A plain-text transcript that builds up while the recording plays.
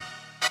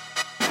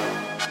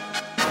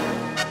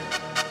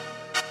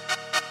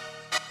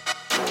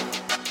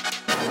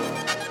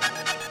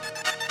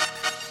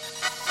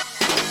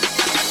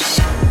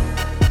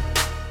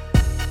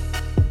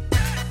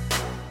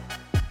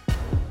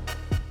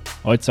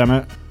Hallo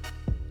zusammen,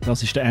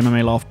 das ist der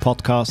MMA Love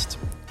Podcast,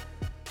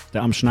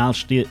 der am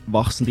schnellsten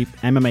wachsende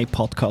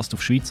MMA-Podcast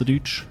auf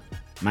Schweizerdeutsch,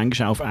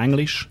 manchmal auch auf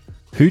Englisch.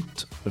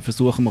 Heute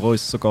versuchen wir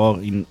uns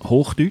sogar in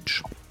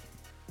Hochdeutsch.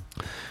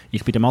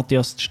 Ich bin der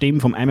Matthias, die Stimme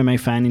vom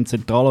MMA-Fan in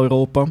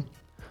Zentraleuropa.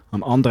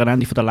 Am anderen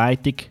Ende der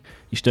Leitung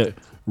ist der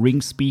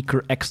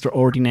Ringspeaker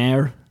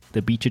Extraordinaire,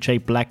 der BJJ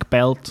Black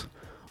Belt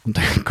und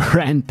der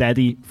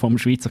Granddaddy vom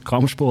Schweizer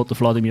Kampfsport,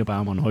 Vladimir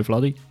Baumann. Hoi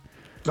Vladi.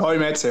 Hoi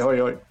Metze, hoi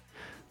hoi.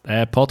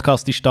 Der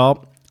Podcast ist da,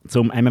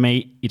 um MMA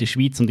in der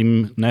Schweiz und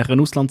im näheren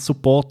Ausland zu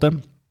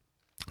supporten.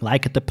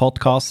 Liket den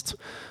Podcast,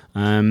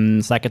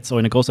 sagt es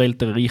euren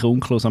Großeltern, reichen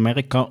Onkel aus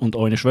Amerika und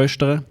euren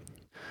Schwestern.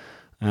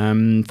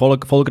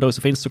 Folgt uns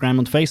auf Instagram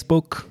und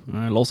Facebook.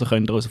 Hören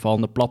könnt ihr uns auf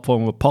allen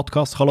Plattformen, wo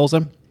Podcasts hören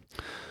kann.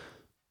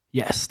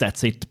 Yes,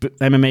 that's it.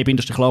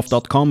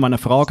 mma-love.com. Wenn ihr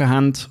Fragen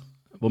habt,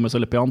 die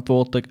wir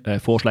beantworten sollen,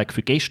 Vorschläge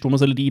für Gäste, die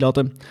wir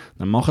einladen sollen,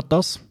 dann macht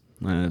das.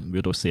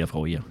 Würde uns sehr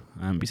freuen.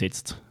 Bis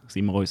jetzt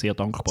sind wir euch sehr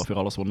dankbar für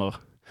alles, was ihr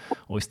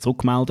uns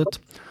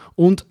zurückmeldet.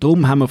 Und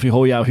darum haben wir für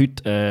euch auch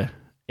heute eine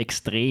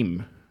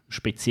extrem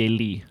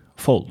spezielle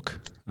Folge.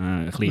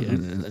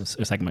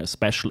 Sagen wir eine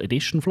Special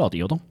Edition,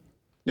 Vladi, oder?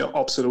 Ja,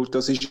 absolut.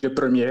 Das ist eine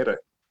Premiere.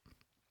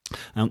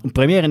 Und die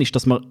Premiere ist,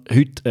 dass wir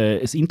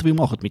heute ein Interview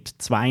machen mit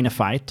zwei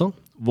Fightern,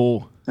 die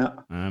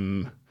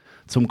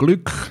zum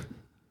Glück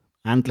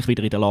endlich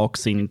wieder in der Lage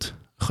sind,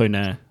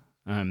 können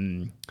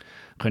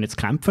zu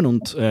kämpfen.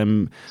 Und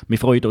wir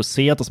freuen uns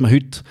sehr, dass wir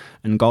heute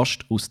einen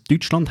Gast aus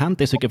Deutschland haben.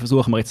 Deswegen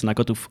versuchen wir jetzt auch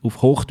gerade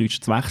auf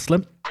Hochdeutsch zu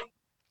wechseln.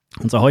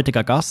 Unser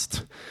heutiger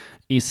Gast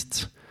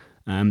ist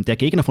der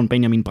Gegner von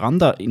Benjamin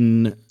Branda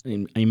im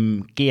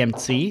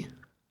GMC.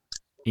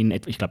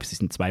 Ich glaube, es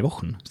ist in 2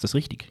 Wochen. Ist das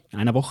richtig? In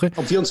einer Woche?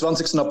 Am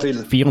 24.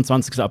 April.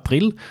 24.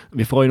 April.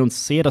 Wir freuen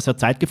uns sehr, dass er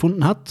Zeit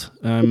gefunden hat.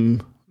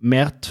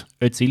 Mert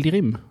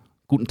Özildirim,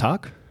 guten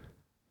Tag.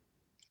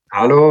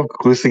 Hallo,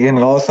 Grüße gehen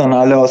raus an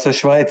alle aus der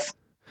Schweiz.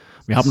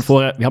 Wir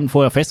haben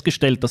vorher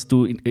festgestellt, dass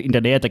du in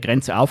der Nähe der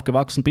Grenze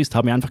aufgewachsen bist.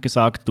 Haben wir einfach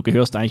gesagt, du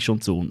gehörst eigentlich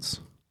schon zu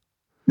uns.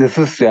 Das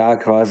ist ja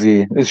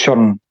quasi, ist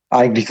schon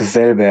eigentlich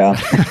dasselbe, ja.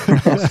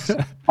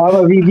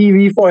 Aber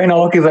wie vorhin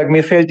auch gesagt,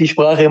 mir fällt die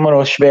Sprache immer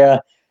noch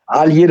schwer,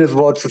 jedes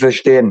Wort zu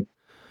verstehen.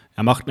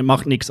 Ja,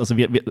 macht nichts. Also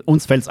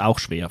uns fällt es auch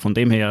schwer. Von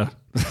dem her.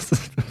 Ist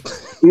es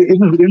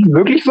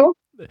wirklich so?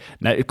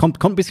 Nein,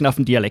 kommt ein bisschen auf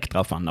den Dialekt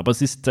drauf an. Aber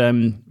es ist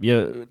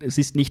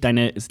nicht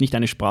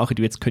eine Sprache,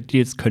 die du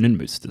jetzt können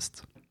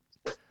müsstest.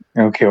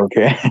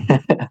 Okay.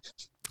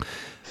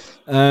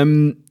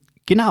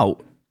 Genau.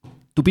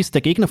 Du bist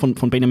der Gegner von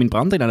Benjamin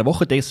Branda in einer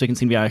Woche, deswegen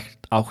sind wir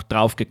auch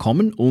drauf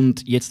gekommen.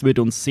 Und jetzt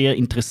würde uns sehr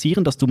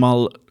interessieren, dass du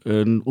mal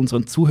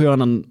unseren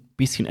Zuhörern ein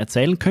bisschen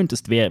erzählen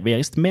könntest, wer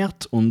ist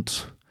Mert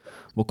und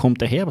wo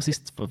kommt er her?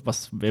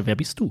 Wer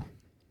bist du?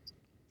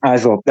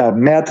 Also,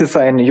 Mert ist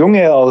ein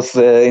Junge aus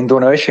in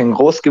Donaueschingen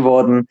groß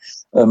geworden,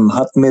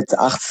 hat mit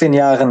 18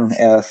 Jahren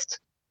erst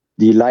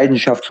die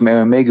Leidenschaft zum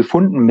MMA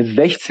gefunden, mit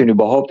 16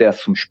 überhaupt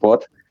erst zum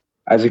Sport.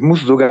 Also ich muss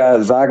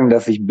sogar sagen,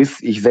 dass ich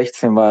bis ich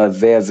 16 war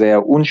sehr,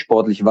 sehr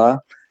unsportlich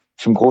war,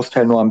 zum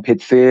Großteil nur am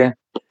PC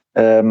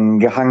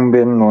gehangen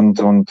bin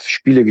und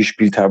Spiele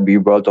gespielt habe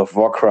wie World of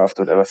Warcraft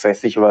oder was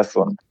weiß ich was.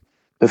 Und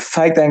das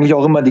zeigt eigentlich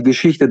auch immer die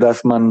Geschichte,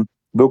 dass man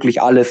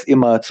wirklich alles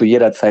immer zu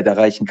jeder Zeit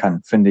erreichen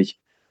kann, finde ich.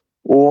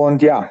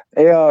 Und ja,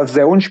 eher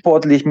sehr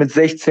unsportlich. Mit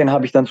 16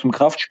 habe ich dann zum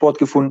Kraftsport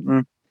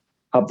gefunden,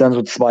 habe dann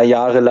so 2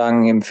 Jahre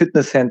lang im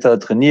Fitnesscenter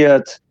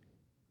trainiert,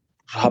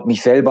 habe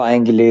mich selber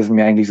eingelesen,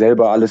 mir eigentlich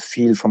selber alles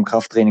viel vom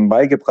Krafttraining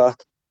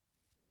beigebracht.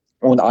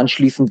 Und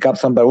anschließend gab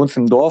es dann bei uns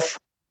im Dorf,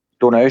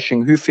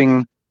 Donaueschingen,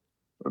 Hüfingen,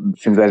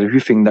 beziehungsweise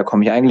Hüfingen, da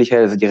komme ich eigentlich her,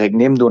 also direkt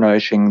neben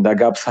Donaueschingen, da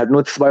gab es halt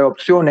nur 2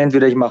 Optionen.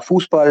 Entweder ich mache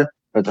Fußball,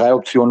 oder 3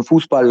 Optionen,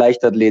 Fußball,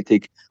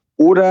 Leichtathletik,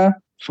 oder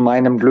zu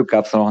meinem Glück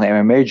gab es noch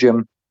ein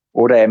MMA-Gym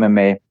oder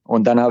MMA.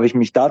 Und dann habe ich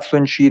mich dazu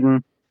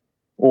entschieden.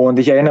 Und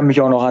ich erinnere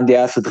mich auch noch an die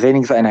erste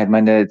Trainingseinheit.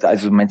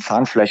 Mein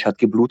Zahnfleisch hat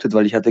geblutet,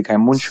 weil ich hatte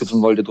keinen Mundschutz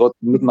und wollte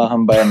trotzdem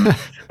mitmachen beim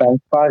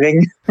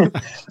Sparring.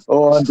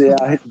 Und ja,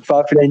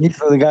 war vielleicht nicht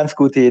so eine ganz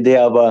gute Idee,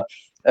 aber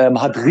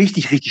hat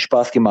richtig, richtig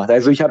Spaß gemacht.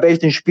 Also ich habe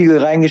echt in den Spiegel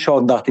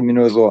reingeschaut und dachte mir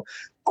nur so,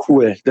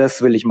 cool,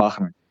 das will ich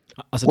machen.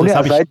 Also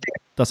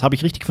das habe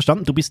ich richtig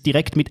verstanden. Du bist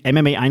direkt mit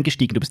MMA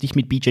eingestiegen. Du bist nicht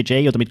mit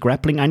BJJ oder mit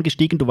Grappling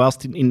eingestiegen. Du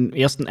warst im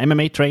ersten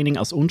MMA-Training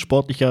als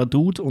unsportlicher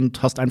Dude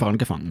und hast einfach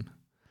angefangen.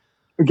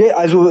 Okay,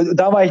 also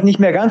da war ich nicht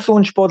mehr ganz so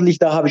unsportlich.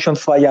 Da habe ich schon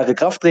 2 Jahre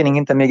Krafttraining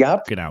hinter mir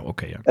gehabt. Genau,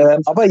 okay. Ja.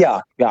 Aber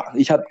ja,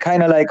 ich hatte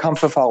keinerlei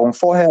Kampferfahrung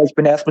vorher. Ich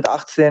bin erst mit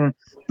 18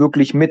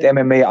 wirklich mit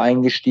MMA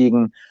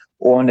eingestiegen.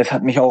 Und es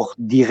hat mich auch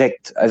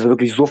direkt, also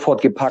wirklich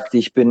sofort gepackt.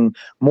 Ich bin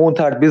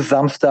Montag bis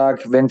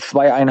Samstag, wenn es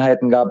 2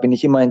 Einheiten gab, bin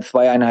ich immer in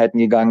 2 Einheiten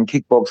gegangen.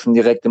 Kickboxen,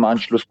 direkt im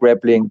Anschluss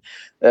Grappling.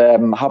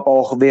 Habe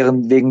auch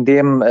wegen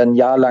dem ein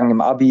Jahr lang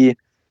im Abi,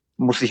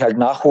 musste ich halt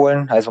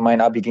nachholen. Also mein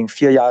Abi ging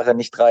 4 Jahre,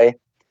 nicht 3.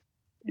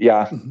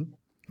 Ja.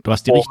 Du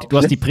hast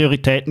die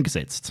Prioritäten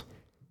gesetzt.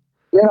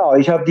 Genau,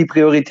 ich habe die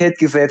Priorität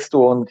gesetzt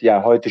und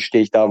ja, heute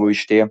stehe ich da, wo ich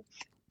stehe.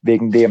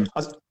 Wegen dem.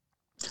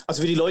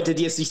 Also für die Leute,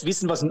 die jetzt nicht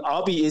wissen, was ein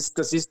Abi ist,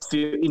 das ist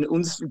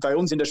bei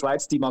uns in der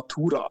Schweiz die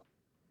Matura.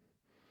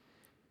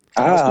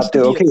 Habt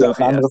ihr, okay, das ist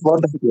ein anderes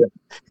Wort dafür.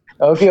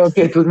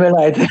 Okay, tut mir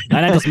leid.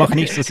 Nein, das macht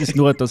nichts, das ist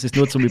nur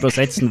zum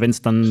Übersetzen, wenn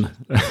es dann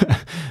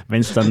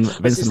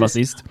was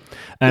ist.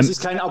 Das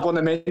ist kein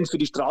Abonnement für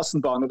die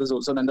Straßenbahn oder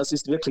so, sondern das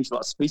ist wirklich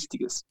was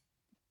Wichtiges.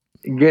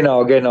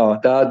 Genau.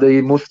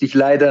 Die musste ich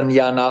leider ein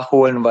Jahr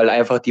nachholen, weil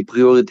einfach die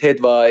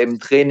Priorität war im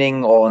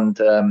Training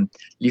und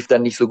lief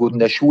dann nicht so gut in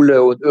der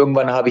Schule. Und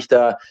irgendwann habe ich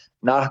da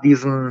nach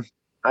diesem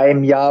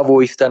einem Jahr,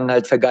 wo ich es dann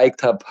halt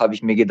vergeigt habe, habe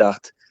ich mir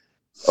gedacht,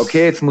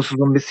 okay, jetzt musst du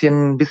so ein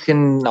bisschen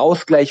einen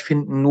Ausgleich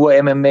finden. Nur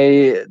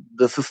MMA,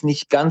 das ist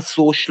nicht ganz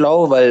so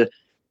schlau, weil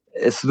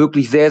es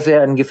wirklich sehr,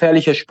 sehr ein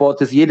gefährlicher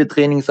Sport ist. Jede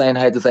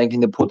Trainingseinheit ist eigentlich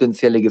eine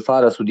potenzielle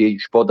Gefahr, dass du die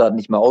Sportart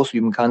nicht mehr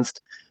ausüben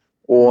kannst.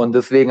 Und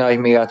deswegen habe ich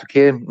mir gedacht,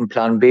 okay, einen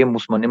Plan B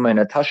muss man immer in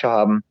der Tasche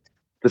haben.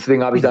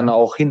 Deswegen habe ich dann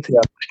auch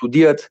hinterher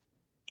studiert.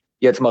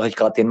 Jetzt mache ich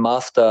gerade den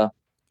Master.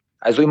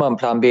 Also immer einen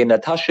Plan B in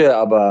der Tasche,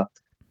 aber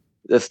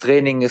das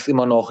Training ist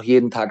immer noch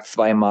jeden Tag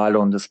 2-mal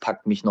und es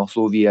packt mich noch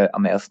so wie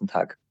am ersten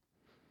Tag.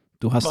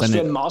 Was für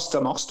einen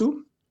Master machst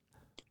du?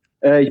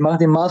 Ich mache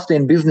den Master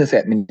in Business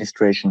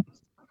Administration.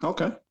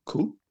 Okay,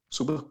 cool,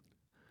 super.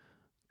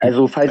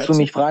 Also falls du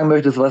mich fragen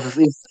möchtest, was es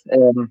ist,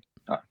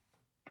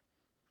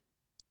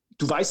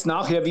 Du weißt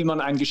nachher, wie man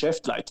ein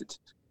Geschäft leitet.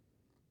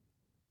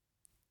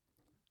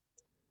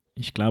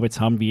 Ich glaube,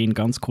 jetzt haben wir ihn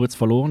ganz kurz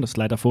verloren. Das ist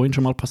leider vorhin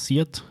schon mal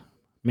passiert.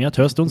 Mert,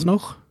 hörst du uns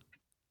noch?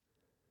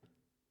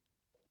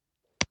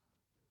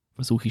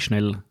 Versuche ich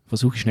schnell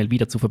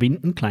wieder zu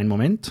verbinden. Kleinen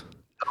Moment.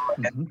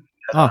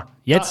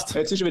 Jetzt.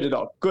 Jetzt ist er wieder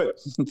da. Gut.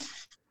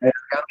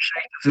 Ganz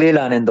schlechtes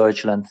WLAN in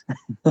Deutschland.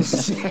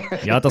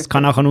 Ja, das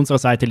kann auch an unserer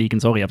Seite liegen,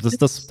 sorry, aber das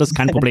ist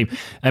kein Problem.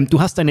 Du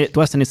hast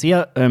eine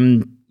sehr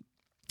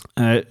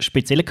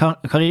spezielle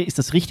Karriere. Ist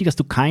das richtig, dass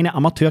du keine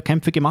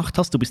Amateurkämpfe gemacht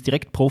hast? Du bist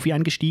direkt Profi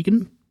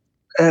eingestiegen?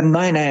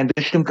 Nein,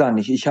 das stimmt gar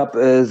nicht. Ich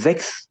habe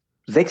 6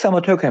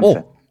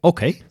 Amateurkämpfe. Oh,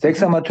 okay.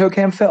 6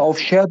 Amateurkämpfe, auf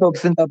Sherdog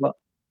sind aber...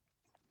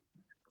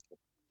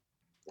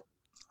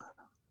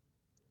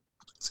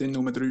 Sind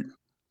Nummer 3.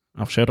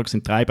 Auf Sherdog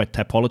sind 3, bei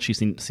Tapology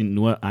sind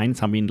nur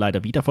 1, haben wir ihn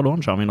leider wieder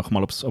verloren. Schauen wir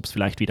nochmal, ob es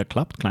vielleicht wieder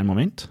klappt. Kleinen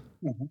Moment.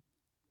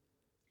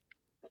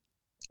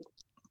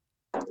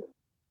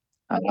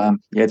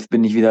 Jetzt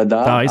bin ich wieder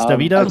da. Da ist er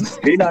wieder. Also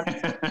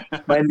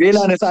mein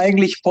WLAN ist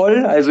eigentlich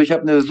voll, also ich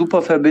habe eine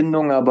super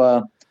Verbindung,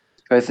 aber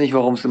ich weiß nicht,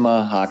 warum es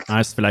immer hakt.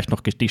 Ist vielleicht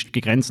noch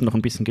die Grenzen noch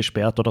ein bisschen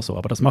gesperrt oder so,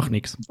 aber das macht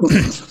nichts.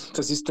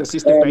 Das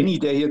ist der Benny,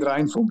 der hier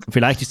reinfunkt.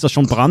 Vielleicht ist das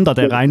schon Branda,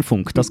 der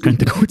reinfunkt. Das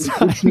könnte gut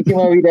sein.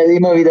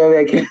 Immer wieder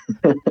weg.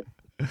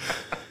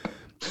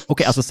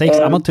 Okay, also 6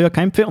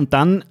 Amateurkämpfe und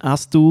dann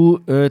hast du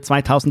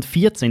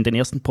 2014 den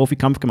ersten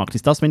Profikampf gemacht.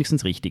 Ist das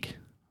wenigstens richtig?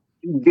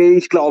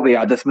 Ich glaube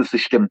ja, das müsste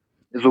stimmen.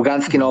 So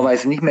ganz genau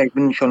weiß ich nicht mehr. Ich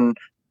bin schon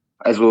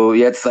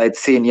jetzt seit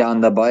 10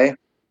 Jahren dabei.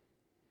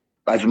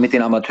 Also mit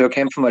den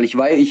Amateurkämpfen, weil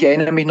ich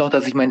erinnere mich noch,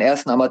 dass ich meinen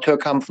ersten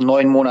Amateurkampf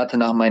 9 Monate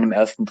nach meinem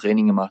ersten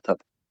Training gemacht habe.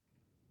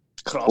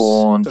 Krass.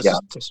 Und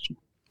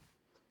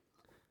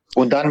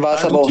Und dann war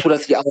es aber auch so,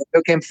 dass die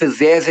Amateurkämpfe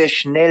sehr, sehr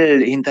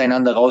schnell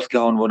hintereinander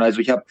rausgehauen wurden. Also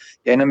ich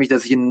erinnere mich,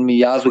 dass ich in einem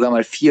Jahr sogar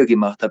mal 4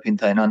 gemacht habe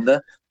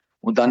hintereinander.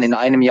 Und dann in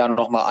einem Jahr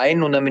nochmal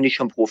einen und dann bin ich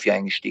schon Profi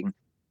eingestiegen.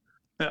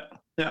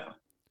 Ja.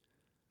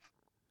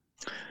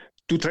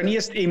 Du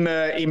trainierst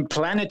im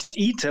Planet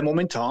Eater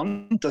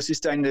momentan. Das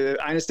ist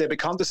eines der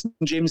bekanntesten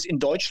Gyms in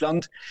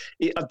Deutschland.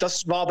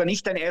 Das war aber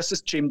nicht dein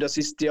erstes Gym, das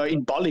ist ja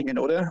in Ballingen,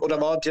 oder?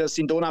 Oder war das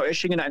in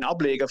Donaueschingen ein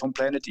Ableger vom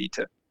Planet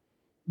Eater?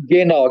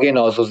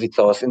 Genau, so sieht's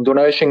aus. In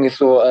Donaueschingen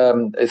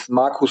ist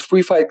Markus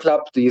Free Fight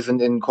Club, die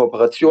sind in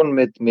Kooperation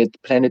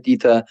mit Planet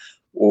Eater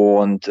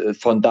und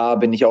von da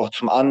bin ich auch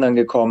zum anderen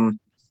gekommen.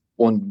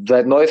 Und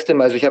seit neuestem,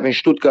 also ich habe in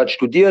Stuttgart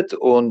studiert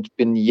und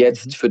bin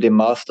jetzt für den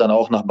Master dann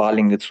auch nach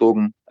Balingen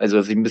gezogen. Also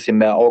dass ich ein bisschen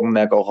mehr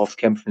Augenmerk auch aufs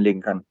Kämpfen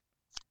legen kann.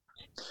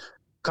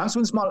 Kannst du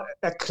uns mal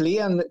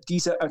erklären,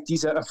 dieser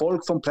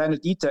Erfolg von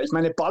Planet Eater? Ich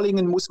meine,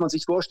 Balingen muss man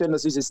sich vorstellen,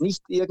 das ist jetzt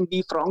nicht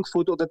irgendwie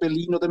Frankfurt oder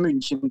Berlin oder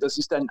München. Das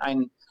ist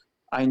ein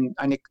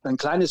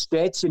kleines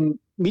Städtchen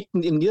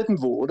mitten im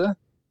Nirgendwo, oder?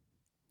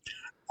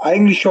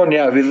 Eigentlich schon,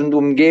 ja. Wir sind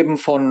umgeben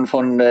von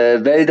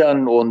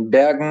Wäldern und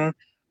Bergen.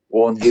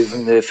 Und wir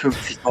sind eine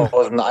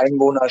 50.000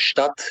 Einwohner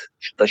Stadt.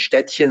 Das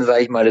Städtchen,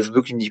 sage ich mal, ist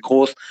wirklich nicht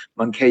groß.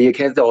 Hier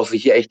kennt auch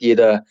sich echt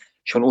jeder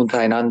schon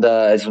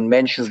untereinander. Also einen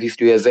Menschen siehst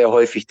du ja sehr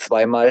häufig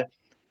 2-mal.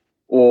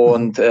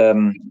 Und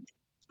der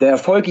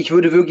Erfolg, ich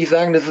würde wirklich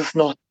sagen, das ist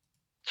noch,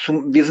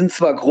 wir sind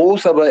zwar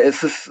groß, aber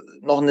es ist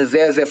noch eine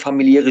sehr, sehr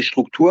familiäre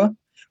Struktur,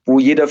 wo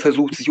jeder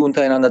versucht, sich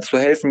untereinander zu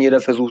helfen. Jeder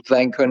versucht,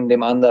 sein Können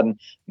dem anderen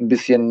ein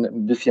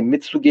bisschen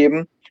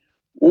mitzugeben.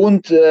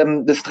 Und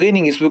das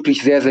Training ist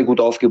wirklich sehr, sehr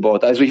gut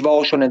aufgebaut. Also ich war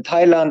auch schon in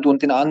Thailand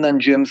und in anderen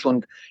Gyms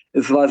und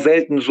es war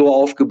selten so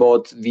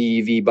aufgebaut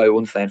wie bei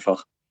uns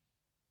einfach.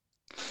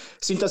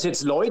 Sind das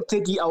jetzt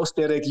Leute, die aus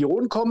der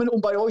Region kommen, um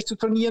bei euch zu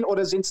trainieren,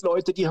 oder sind es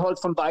Leute, die halt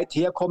von weit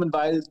her kommen,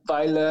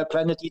 weil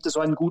Planet Eater so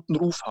einen guten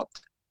Ruf hat?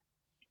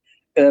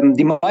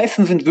 Die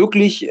meisten sind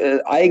wirklich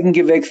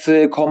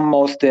Eigengewächse, kommen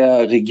aus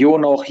der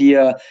Region auch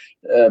hier.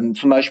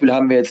 Zum Beispiel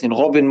haben wir jetzt den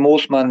Robin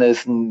Moosmann, der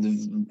ist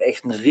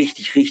echt ein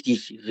richtig,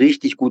 richtig,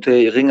 richtig guter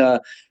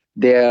Ringer,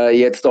 der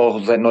jetzt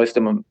auch seit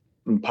neuestem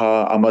ein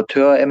paar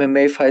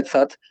Amateur-MMA-Fights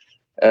hat.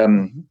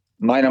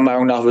 Meiner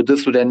Meinung nach wird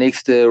das so der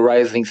nächste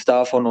Rising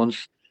Star von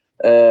uns.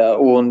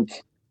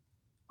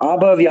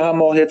 Aber wir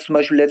haben auch jetzt zum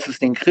Beispiel letztens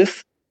den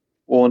Chris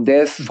und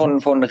der ist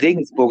von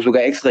Regensburg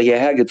sogar extra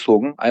hierher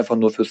gezogen, einfach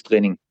nur fürs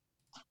Training.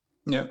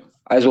 Ja.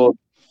 Also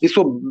ist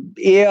so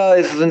eher,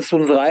 es sind so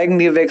unsere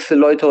eigenen Wechsel,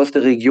 Leute aus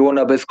der Region,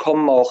 aber es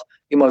kommen auch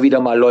immer wieder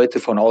mal Leute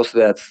von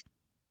auswärts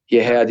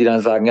hierher, die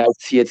dann sagen, ja, ich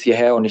ziehe jetzt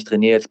hierher und ich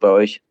trainiere jetzt bei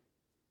euch.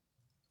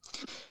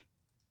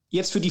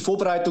 Jetzt für die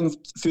Vorbereitung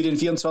für den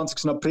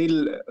 24.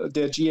 April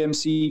der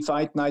GMC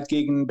Fight Night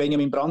gegen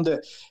Benjamin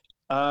Brande.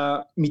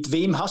 Mit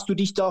wem hast du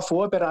dich da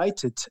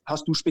vorbereitet?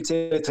 Hast du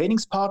spezielle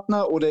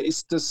Trainingspartner oder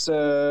ist das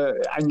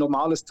ein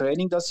normales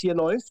Training, das hier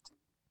läuft?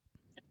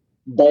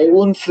 Bei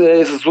uns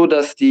ist es so,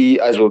 dass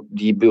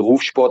die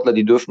Berufssportler,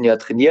 die dürfen ja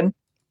trainieren,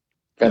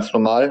 ganz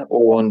normal.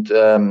 Und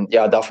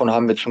davon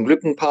haben wir zum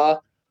Glück ein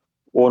paar.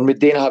 Und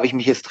mit denen habe ich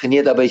mich jetzt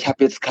trainiert, aber ich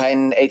habe jetzt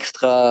keinen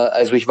extra,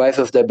 also ich weiß,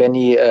 dass der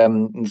Benny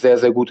ein sehr,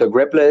 sehr guter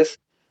Grappler ist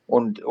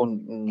und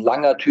ein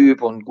langer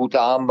Typ und gute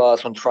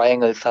Armbars und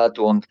Triangles hat.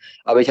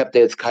 Aber ich habe da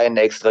jetzt keinen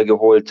extra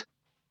geholt,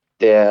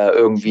 der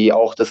irgendwie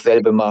auch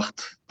dasselbe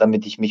macht,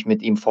 damit ich mich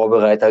mit ihm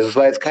vorbereite. Also es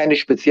war jetzt keine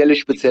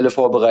spezielle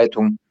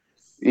Vorbereitung.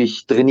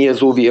 Ich trainiere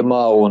so wie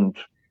immer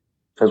und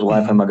versuche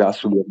einfach mal Gas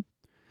zu geben.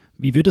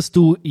 Wie würdest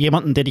du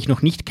jemanden, der dich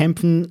noch nicht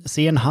kämpfen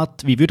sehen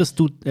hat, wie würdest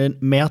du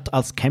Mert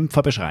als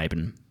Kämpfer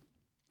beschreiben?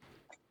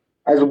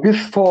 Also bis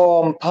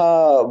vor ein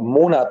paar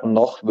Monaten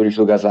noch, würde ich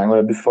sogar sagen,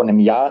 oder bis vor einem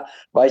Jahr,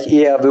 war ich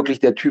eher wirklich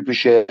der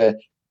typische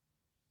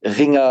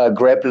Ringer,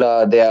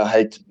 Grappler, der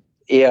halt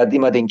eher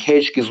immer den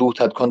Cage gesucht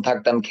hat,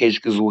 Kontakt am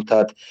Cage gesucht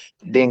hat,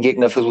 den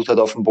Gegner versucht hat,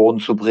 auf den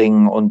Boden zu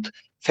bringen und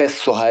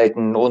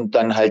festzuhalten und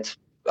dann halt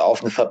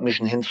auf eine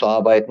Submission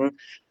hinzuarbeiten.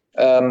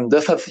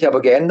 Das hat sich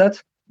aber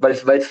geändert, weil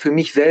es für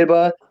mich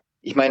selber,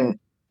 ich meine,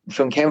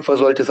 für einen Kämpfer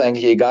sollte es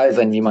eigentlich egal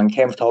sein, wie man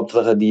kämpft,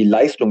 Hauptsache die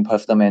Leistung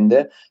passt am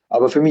Ende.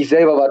 Aber für mich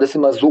selber war das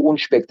immer so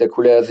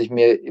unspektakulär, dass ich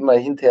mir immer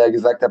hinterher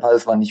gesagt habe,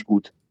 das war nicht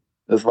gut,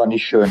 das war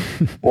nicht schön.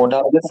 Und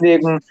habe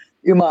deswegen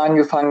immer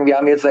angefangen, wir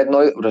haben jetzt seit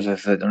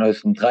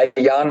 3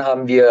 Jahren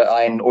haben wir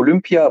einen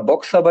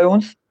Olympia-Boxer bei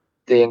uns,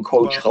 den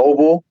Coach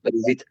Raubo.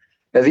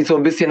 Der sieht so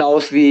ein bisschen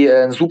aus wie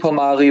ein Super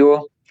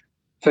Mario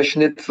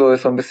Verschnitt, so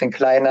ist so ein bisschen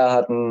kleiner,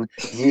 hat einen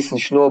süßen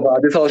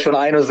Schnurrbart, ist auch schon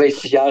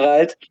 61 Jahre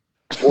alt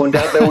und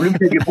der hat bei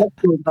Olympia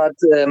geboxt und hat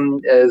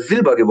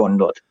Silber gewonnen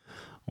dort.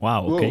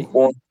 Wow, okay.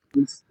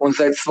 Und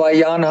seit 2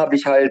 Jahren habe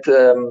ich halt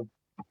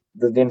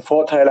den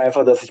Vorteil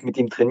einfach, dass ich mit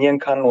ihm trainieren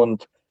kann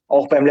und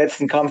auch beim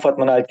letzten Kampf hat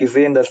man halt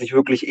gesehen, dass ich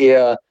wirklich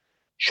eher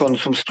schon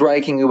zum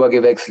Striking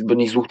übergewechselt bin.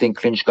 Ich suche den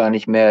Clinch gar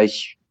nicht mehr.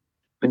 Ich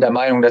bin der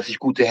Meinung, dass ich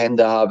gute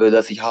Hände habe,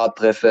 dass ich hart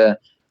treffe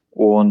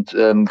und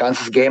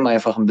ganzes Game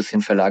einfach ein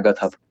bisschen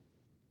verlagert habe.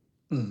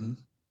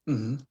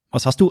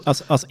 Was hast du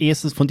als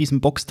erstes von diesem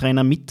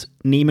Boxtrainer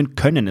mitnehmen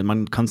können?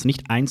 Man kann es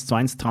nicht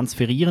 1:1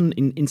 transferieren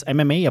ins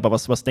MMA, aber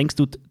was denkst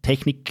du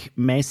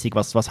technikmäßig?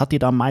 Was hat dir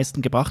da am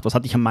meisten gebracht? Was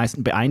hat dich am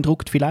meisten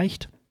beeindruckt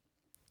vielleicht?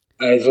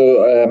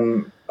 Also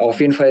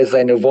auf jeden Fall ist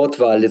seine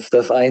Wortwahl ist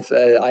das eines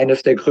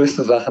der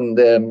größten Sachen.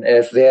 Er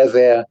ist sehr,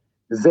 sehr,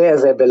 sehr,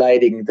 sehr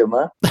beleidigend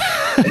immer.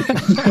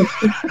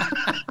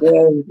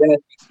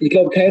 Ich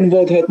glaube, kein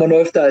Wort hört man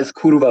öfter als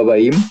Kurva bei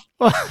ihm.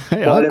 Ja,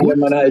 vor allem, gut.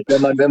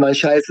 wenn man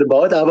Scheiße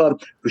baut. Aber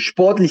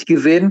sportlich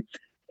gesehen,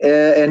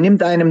 er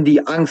nimmt einem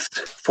die Angst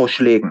vor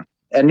Schlägen.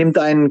 Er nimmt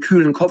einen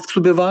kühlen Kopf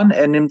zu bewahren.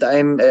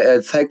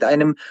 Er zeigt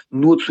einem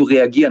nur zu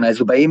reagieren.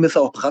 Also bei ihm ist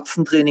auch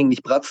Bratzentraining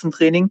nicht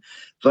Bratzentraining,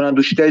 sondern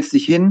du stellst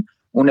dich hin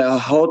und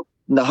er haut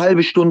eine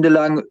halbe Stunde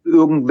lang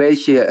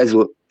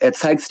er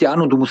zeigt es dir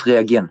an und du musst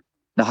reagieren.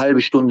 Eine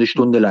halbe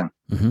Stunde lang.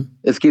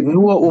 Es geht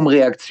nur um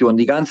Reaktion,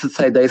 die ganze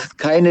Zeit. Da ist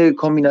keine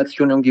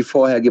Kombination irgendwie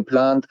vorher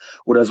geplant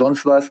oder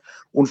sonst was.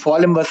 Und vor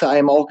allem, was er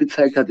einem auch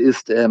gezeigt hat,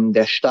 ist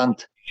der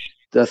Stand.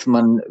 Dass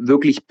man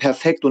wirklich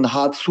perfekt und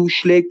hart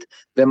zuschlägt,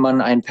 wenn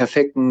man einen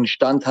perfekten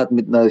Stand hat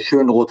mit einer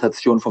schönen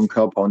Rotation vom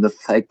Körper. Und das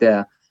zeigt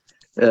er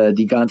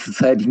die ganze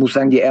Zeit. Ich muss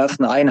sagen, die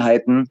ersten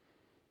Einheiten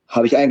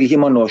habe ich eigentlich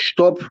immer nur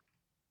Stopp,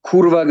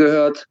 Kurva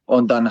gehört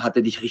und dann hat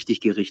er dich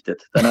richtig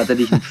gerichtet. Dann hat er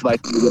dich in 2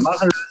 Züge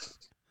machen lassen.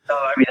 Da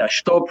war wieder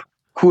Stopp,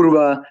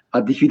 Kurva,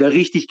 hat dich wieder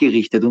richtig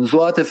gerichtet. Und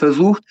so hat er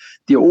versucht,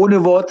 dir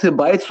ohne Worte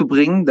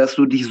beizubringen, dass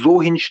du dich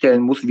so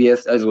hinstellen musst,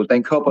 also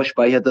dein Körper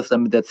speichert das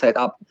dann mit der Zeit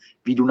ab,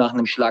 wie du nach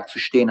einem Schlag zu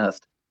stehen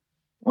hast.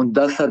 Und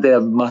das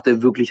macht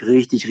er wirklich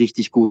richtig,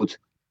 richtig gut.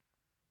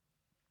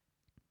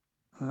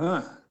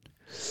 Wenn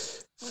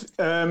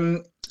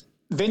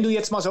du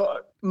jetzt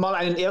mal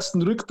einen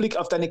ersten Rückblick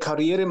auf deine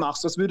Karriere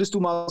machst, was würdest du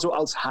mal so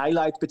als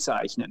Highlight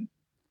bezeichnen?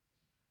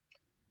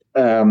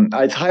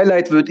 Als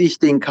Highlight würde ich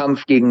den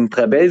Kampf gegen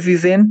Trabelsi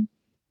sehen.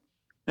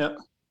 Ja.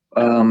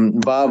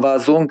 War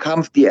so ein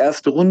Kampf, die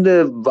erste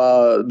Runde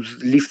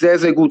lief sehr,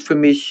 sehr gut für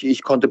mich.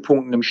 Ich konnte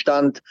punkten im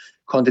Stand,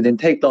 konnte den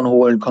Takedown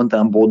holen, konnte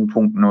am Boden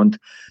punkten. Und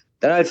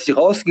dann, als ich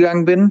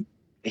rausgegangen bin,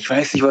 ich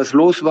weiß nicht, was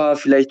los war,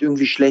 vielleicht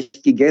irgendwie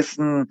schlecht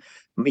gegessen,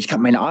 ich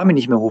habe meine Arme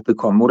nicht mehr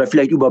hochbekommen oder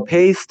vielleicht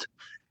überpaced.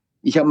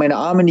 Ich habe meine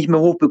Arme nicht mehr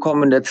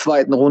hochbekommen. In der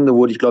zweiten Runde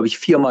wurde ich, glaube ich,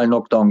 4-mal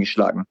Knockdown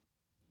geschlagen.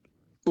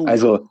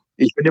 Also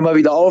ich bin immer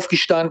wieder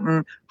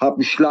aufgestanden, habe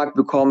einen Schlag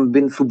bekommen,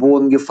 bin zu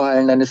Boden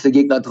gefallen, dann ist der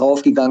Gegner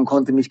draufgegangen,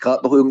 konnte mich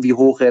gerade noch irgendwie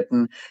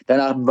hochretten.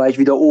 Danach war ich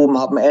wieder oben,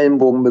 habe einen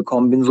Ellenbogen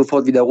bekommen, bin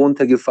sofort wieder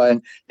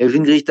runtergefallen. Der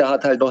Ringrichter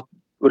hat halt noch,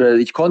 oder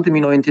ich konnte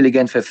mich noch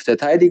intelligent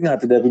verteidigen,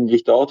 hatte der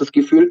Ringrichter auch das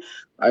Gefühl.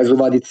 Also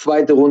war die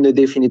zweite Runde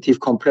definitiv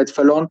komplett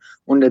verloren.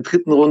 Und in der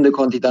dritten Runde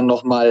konnte ich dann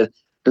nochmal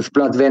das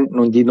Blatt wenden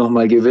und die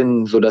nochmal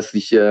gewinnen, sodass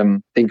ich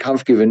den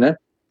Kampf gewinne.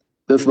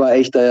 Das war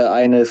echt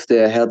eines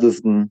der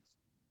härtesten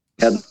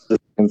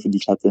Kämpfe, die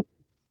ich hatte.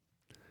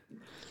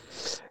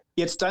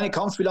 Jetzt deine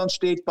Kampfbilanz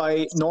steht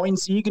bei 9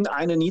 Siegen,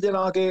 1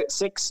 Niederlage,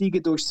 6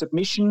 Siege durch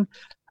Submission.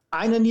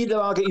 Eine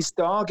Niederlage ist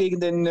da gegen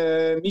den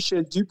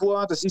Michel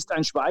Dubois, das ist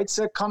ein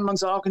Schweizer, kann man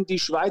sagen, die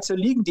Schweizer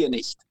liegen dir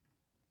nicht.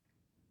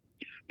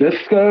 Das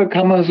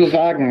kann man so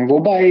sagen.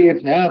 Wobei,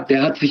 ja,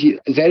 der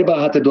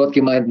hatte dort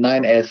gemeint,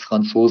 nein, er ist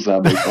Franzose,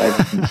 aber ich weiß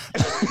es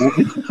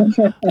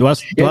nicht. Du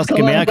hast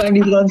gemerkt. Sagen,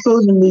 die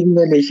Franzosen liegen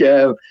mir nicht.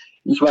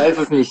 Ich weiß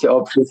es nicht,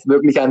 ob es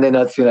wirklich an der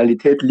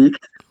Nationalität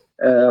liegt.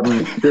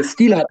 Der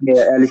Stil hat mir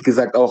ehrlich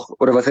gesagt auch,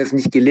 oder was heißt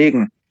nicht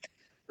gelegen.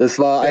 Das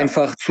war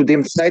einfach, zu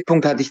dem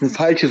Zeitpunkt hatte ich ein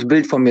falsches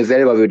Bild von mir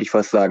selber, würde ich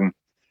fast sagen.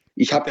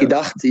 Ich habe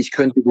gedacht, ich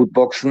könnte gut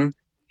boxen.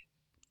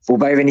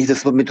 Wobei, wenn ich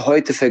das mit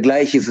heute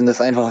vergleiche, sind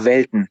das einfach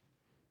Welten.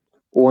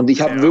 Und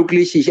ich habe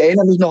ich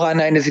erinnere mich noch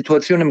an eine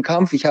Situation im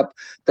Kampf, ich habe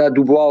da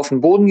Dubois auf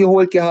den Boden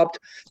geholt gehabt,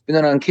 bin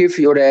dann an den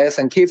Käfig, oder er ist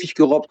an den Käfig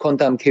gerobbt,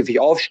 konnte am Käfig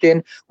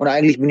aufstehen und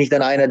eigentlich bin ich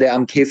dann einer, der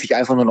am Käfig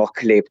einfach nur noch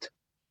klebt.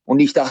 Und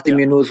ich dachte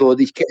mir nur so,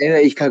 ich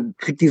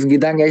krieg diesen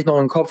Gedanken echt noch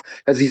in den Kopf,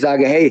 dass ich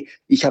sage, hey,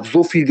 ich habe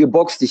so viel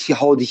geboxt,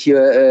 ich hau dich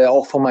hier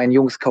auch von meinen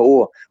Jungs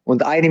K.O.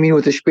 Und 1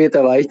 Minute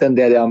später war ich dann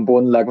der am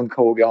Boden lag und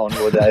K.O. gehauen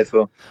wurde.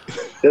 Also,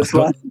 das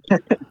war...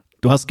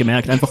 Du hast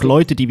gemerkt, einfach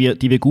Leute, die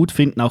wir gut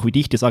finden, auch wie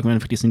dich, die sagen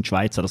einfach, die sind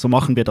Schweizer. So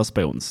machen wir das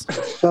bei uns.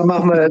 So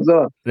machen wir das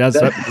so. Ja,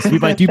 das ist wie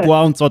bei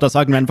Dubois und so, da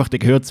sagen wir einfach, der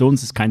gehört zu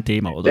uns, ist kein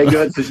Thema, oder? Der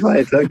gehört zur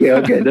Schweiz,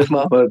 okay, das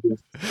machen wir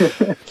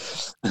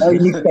so. Habe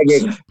ich nichts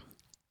dagegen.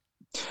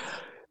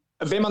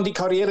 Wenn man die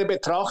Karriere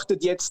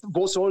betrachtet jetzt,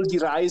 wo soll die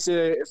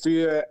Reise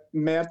für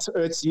Mert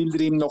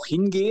Özyildirim noch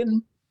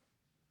hingehen?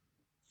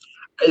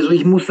 Also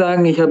ich muss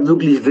sagen, ich habe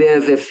wirklich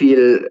sehr, sehr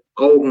viel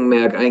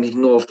Augenmerk eigentlich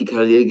nur auf die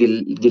Karriere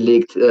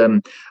gelegt.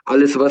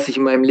 Alles, was ich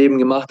in meinem Leben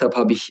gemacht habe,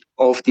 habe ich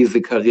auf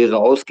diese Karriere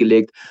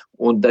ausgelegt.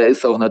 Und da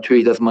ist auch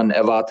natürlich, dass man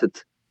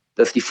erwartet,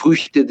 dass die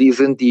Früchte,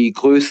 die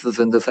größten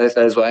sind. Das heißt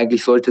also,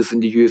 eigentlich sollte es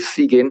in die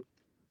UFC gehen.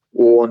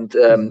 Und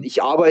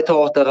ich arbeite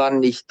auch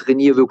daran. Ich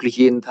trainiere wirklich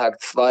jeden Tag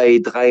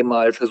 2-3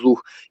 Mal,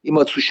 versuche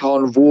immer zu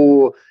schauen,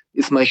 wo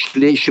ist mein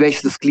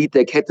schwächstes Glied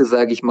der Kette,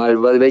 sage ich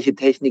mal, weil welche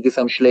Technik ist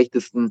am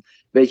schlechtesten,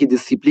 welche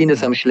Disziplin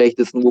ist am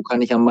schlechtesten, wo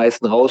kann ich am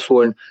meisten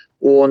rausholen.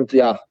 Und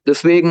ja,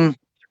 deswegen,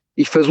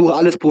 ich versuche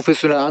alles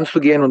professionell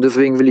anzugehen und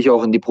deswegen will ich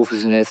auch in die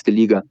professionellste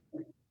Liga.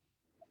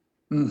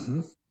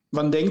 Mhm.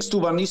 Wann denkst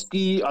du, wann ist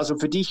also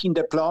für dich in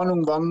der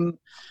Planung,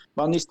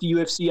 wann ist die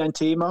UFC ein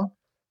Thema?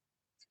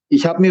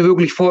 Ich habe mir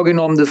wirklich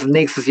vorgenommen, das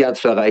nächstes Jahr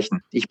zu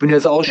erreichen. Ich bin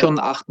jetzt auch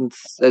schon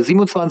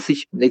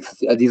 27,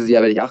 dieses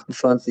Jahr werde ich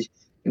 28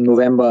 im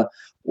November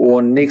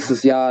und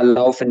nächstes Jahr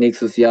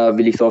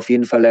will ich es auf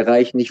jeden Fall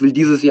erreichen. Ich will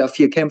dieses Jahr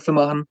 4 Kämpfe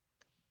machen.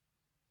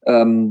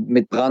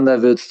 Mit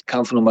Brander wird es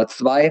Kampf Nummer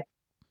 2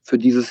 für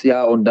dieses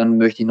Jahr und dann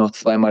möchte ich noch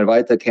 2-mal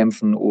weiter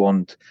kämpfen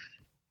und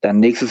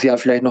dann nächstes Jahr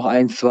vielleicht noch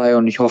 1, 2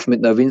 und ich hoffe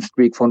mit einer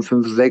Winstreak von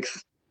 5,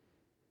 6,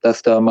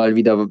 dass da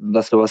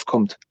was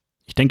kommt.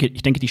 Ich denke,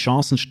 die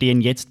Chancen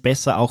stehen jetzt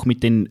besser, auch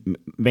mit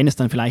wenn es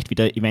dann vielleicht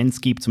wieder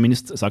Events gibt,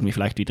 zumindest sagen wir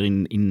vielleicht wieder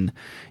in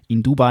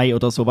Dubai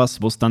oder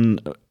sowas, wo es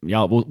dann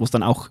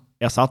auch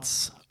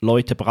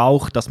Ersatzleute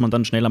braucht, dass man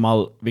dann schneller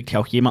mal wirklich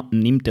auch jemanden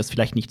nimmt, der es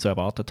vielleicht nicht so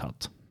erwartet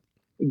hat.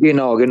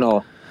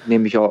 Genau,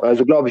 nehme ich auch,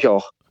 also glaube ich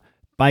auch.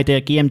 Bei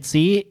der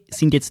GMC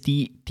sind jetzt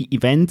die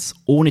Events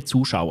ohne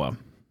Zuschauer.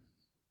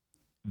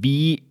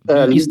 Wie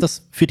ist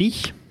das für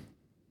dich?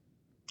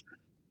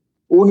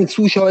 Ohne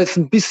Zuschauer ist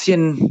ein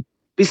bisschen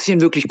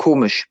wirklich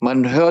komisch.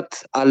 Man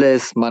hört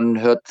alles,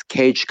 man hört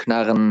Cage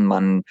knarren,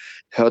 man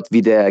hört,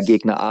 wie der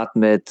Gegner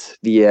atmet,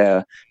 wie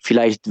er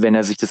vielleicht, wenn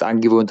er sich das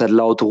angewöhnt hat,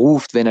 laut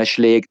ruft, wenn er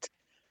schlägt.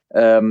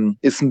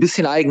 Ist ein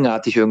bisschen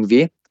eigenartig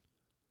irgendwie.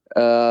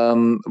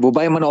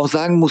 Wobei man auch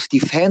sagen muss,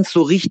 die Fans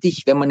so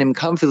richtig, wenn man im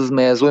Kampf ist, ist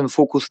man ja so im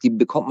Fokus, die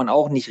bekommt man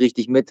auch nicht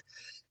richtig mit.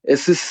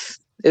 Es ist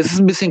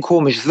ein bisschen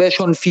komisch. Es wäre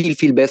schon viel,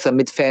 viel besser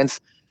mit Fans,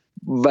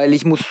 weil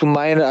ich muss zu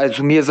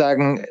mir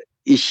sagen,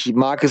 ich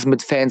mag es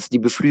mit Fans, die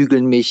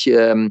beflügeln mich,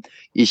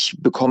 ich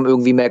bekomme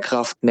irgendwie mehr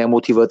Kraft, mehr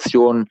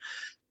Motivation,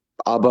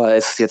 aber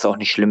es ist jetzt auch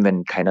nicht schlimm,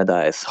 wenn keiner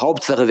da ist.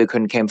 Hauptsache, wir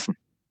können kämpfen.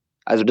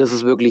 Also das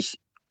ist wirklich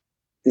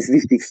das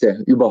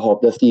Wichtigste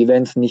überhaupt, dass die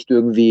Events nicht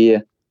irgendwie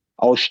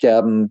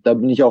aussterben. Da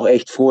bin ich auch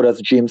echt froh, dass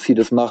GMC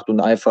das macht und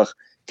einfach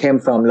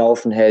Kämpfe am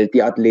Laufen hält,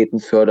 die Athleten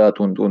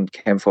fördert und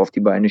Kämpfe auf die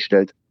Beine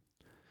stellt.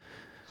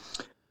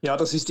 Ja,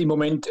 das ist im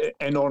Moment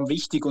enorm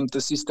wichtig und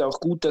das ist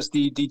auch gut, dass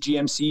die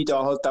GMC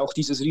da halt auch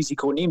dieses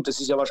Risiko nimmt. Das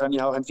ist ja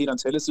wahrscheinlich auch ein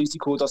finanzielles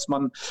Risiko, dass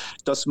man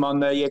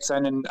jetzt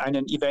einen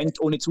Event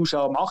ohne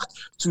Zuschauer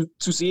macht. Zu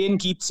sehen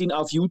gibt es ihn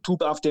auf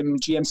YouTube auf dem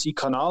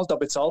GMC-Kanal. Da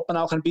bezahlt man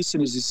auch ein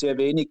bisschen. Es ist sehr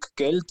wenig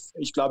Geld.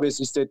 Ich glaube, es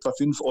ist etwa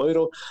 5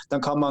 Euro.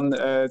 Dann kann man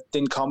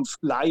den Kampf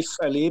live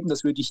erleben.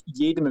 Das würde ich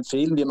jedem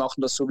empfehlen. Wir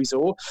machen das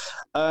sowieso.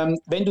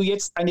 Wenn du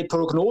jetzt eine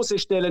Prognose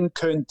stellen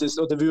könntest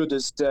oder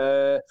würdest,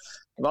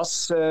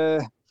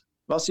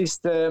 was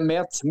ist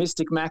Mert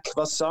Mystic Mac?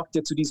 Was sagt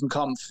ihr zu diesem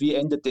Kampf? Wie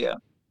endet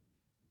der?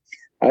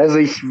 Also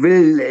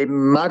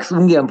mag es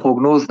ungern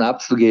Prognosen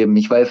abzugeben.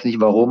 Ich weiß nicht,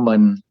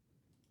 warum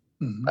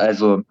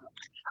also,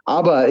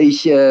 aber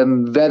ich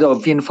werde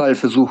auf jeden Fall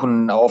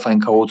versuchen, auf ein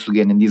K.O. zu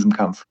gehen in diesem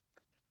Kampf.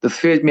 Das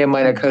fehlt mir in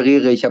meiner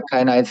Karriere. Ich habe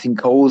keinen einzigen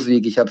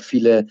K.O.-Sieg. Ich habe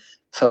viele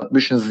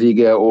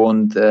Submission-Siege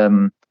und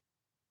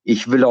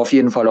ich will auf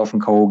jeden Fall auf ein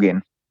K.O.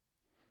 gehen.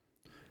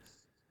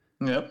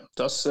 Ja,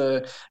 das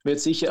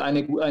wird sicher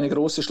eine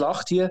große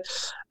Schlacht hier.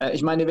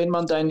 Ich meine, wenn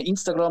man dein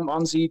Instagram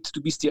ansieht,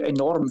 du bist ja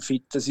enorm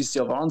fit, das ist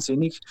ja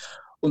wahnsinnig.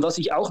 Und was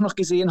ich auch noch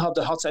gesehen habe,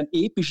 da hat es ein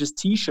episches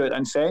T-Shirt,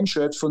 ein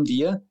Fanshirt von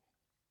dir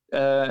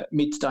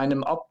mit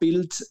deinem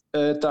Abbild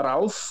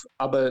darauf,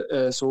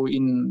 aber so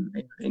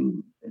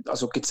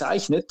also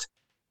gezeichnet.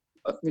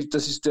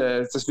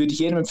 Das würde ich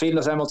jedem empfehlen,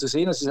 das einmal zu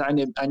sehen. Das ist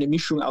eine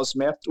Mischung aus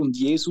Mert und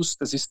Jesus.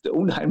 Das ist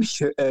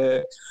unheimlich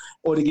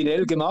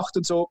originell gemacht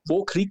und so.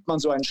 Wo kriegt man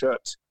so ein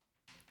Shirt?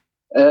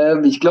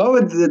 Ich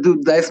glaube,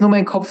 da ist nur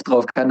mein Kopf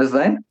drauf. Kann das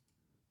sein?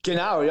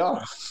 Genau,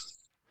 ja.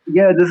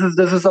 Ja,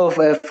 das ist auf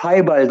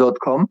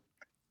fireball.com.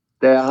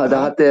 Da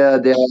hat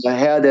der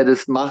Herr, der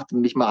das macht,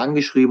 mich mal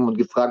angeschrieben und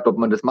gefragt, ob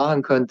man das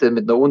machen könnte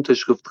mit einer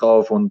Unterschrift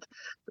drauf. Und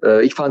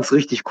ich fand es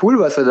richtig cool,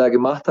 was er da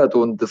gemacht hat.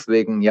 Und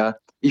deswegen, ja,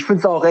 ich finde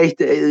es auch echt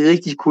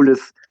richtig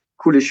cooles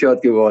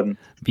Shirt geworden.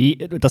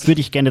 Das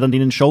würde ich gerne dann in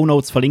den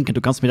Shownotes verlinken.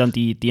 Du kannst mir dann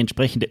die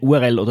entsprechende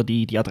URL oder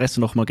die Adresse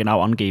nochmal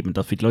genau angeben.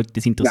 Für die Leute, die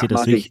es interessiert,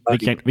 das ist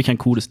wirklich ein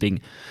cooles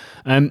Ding.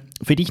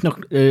 Für dich noch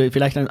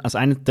vielleicht als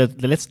eine der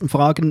letzten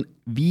Fragen.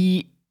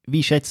 Wie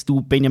schätzt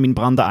du Benjamin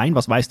Brander ein?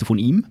 Was weißt du von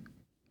ihm?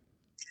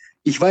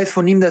 Ich weiß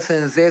von ihm, dass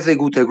er ein sehr, sehr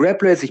guter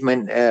Grappler ist. Ich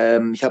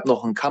meine, ich habe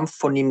noch einen Kampf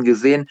von ihm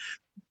gesehen,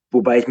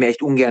 wobei ich mir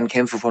echt ungern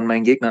Kämpfe von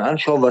meinen Gegnern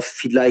anschaue, was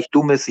vielleicht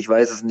dumm ist, ich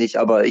weiß es nicht,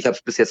 aber ich habe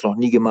es bis jetzt noch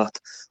nie gemacht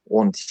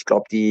und ich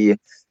glaube, die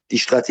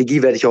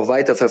Strategie werde ich auch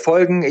weiter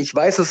verfolgen. Ich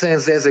weiß, dass er ein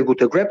sehr, sehr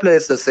guter Grappler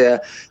ist, dass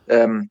er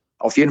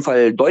auf jeden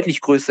Fall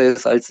deutlich größer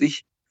ist als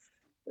ich,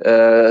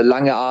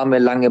 lange Arme,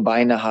 lange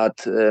Beine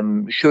hat,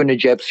 schöne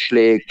Jabs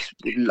schlägt,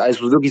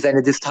 also wirklich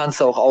seine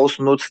Distanz auch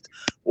ausnutzt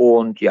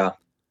und ja,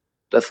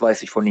 das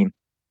weiß ich von ihm.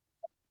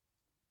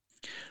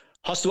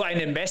 Hast du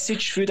eine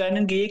Message für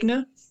deinen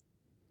Gegner?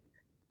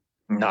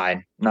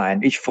 Nein.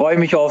 Ich freue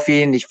mich auf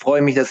ihn. Ich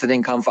freue mich, dass er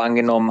den Kampf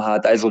angenommen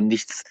hat. Also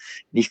nichts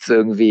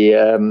irgendwie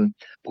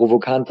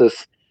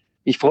Provokantes.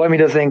 Ich freue mich,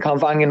 dass er den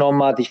Kampf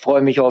angenommen hat. Ich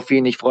freue mich auf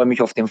ihn. Ich freue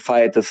mich auf den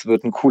Fight. Das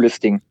wird ein cooles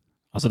Ding.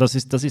 Also das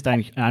ist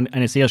eigentlich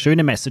eine sehr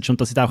schöne Message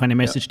und das ist auch eine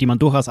Message, die man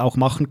durchaus auch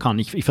machen kann.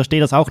 Ich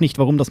verstehe das auch nicht,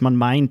 warum dass man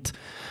meint,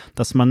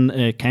 dass man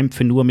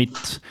Kämpfe nur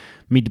mit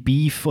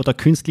Beef oder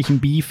künstlichem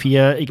Beef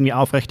hier irgendwie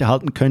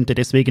aufrechterhalten könnte.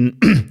 Deswegen,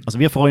 also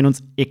wir freuen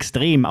uns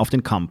extrem auf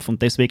den Kampf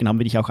und deswegen haben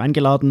wir dich auch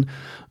eingeladen,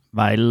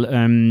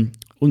 weil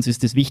uns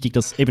ist es wichtig,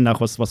 dass eben auch,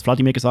 was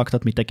Wladimir gesagt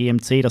hat mit der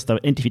GMC, dass da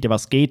endlich wieder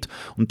was geht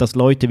und dass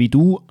Leute wie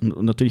du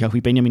und natürlich auch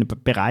wie Benjamin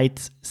bereit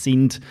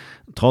sind,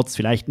 trotz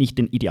vielleicht nicht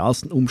den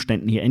idealsten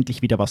Umständen hier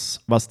endlich wieder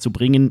was zu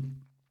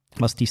bringen,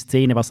 was die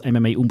Szene, was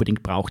MMA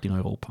unbedingt braucht in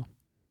Europa.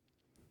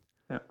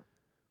 Ja.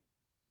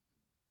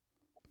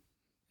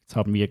 Jetzt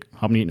haben wir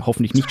ihn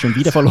hoffentlich nicht schon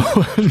wieder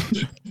verloren.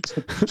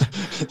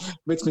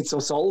 Mit so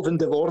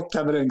salvenden Worten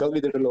haben wir ihn gerade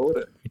wieder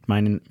verloren. Mit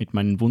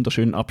meinen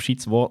wunderschönen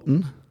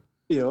Abschiedsworten.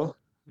 Ja.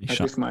 Ich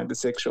habe gemeint,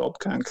 das ist schon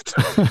abgehängt.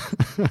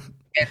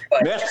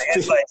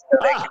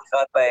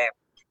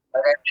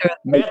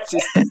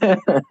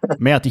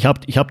 Mert, ich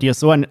hab dir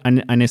so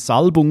eine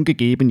Salbung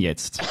gegeben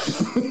jetzt.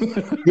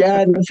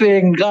 Ja,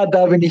 deswegen, gerade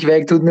da bin ich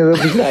weg, tut mir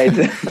wirklich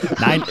leid.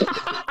 Nein.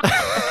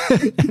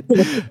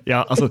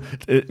 Ja, also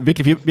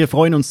wirklich, wir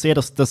freuen uns sehr,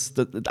 dass das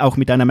auch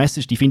mit deiner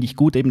Message, die finde ich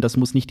gut, eben das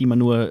muss nicht immer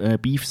nur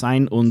Beef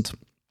sein und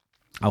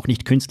auch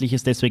nicht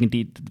künstliches, deswegen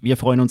wir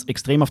freuen uns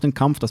extrem auf den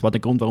Kampf, das war der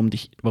Grund, warum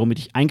wir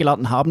dich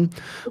eingeladen haben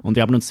und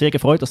wir haben uns sehr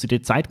gefreut, dass du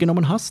dir Zeit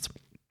genommen hast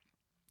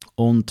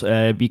und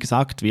wie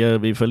gesagt,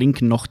 wir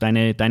verlinken noch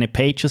deine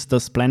Pages,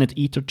 das Planet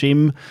Eater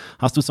Gym.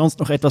 Hast du sonst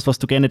noch etwas, was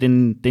du gerne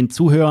den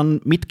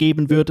Zuhörern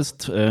mitgeben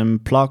würdest,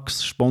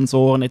 Plugs,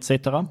 Sponsoren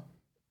etc.?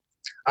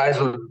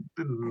 Also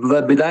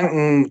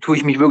bedanken tue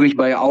ich mich wirklich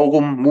bei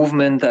Aurum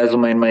Movement, also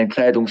mein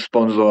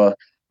Kleidungssponsor.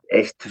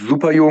 Echt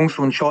super Jungs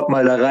und schaut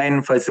mal da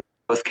rein, falls ihr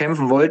was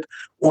kämpfen wollt.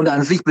 Und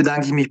an sich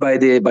bedanke ich mich bei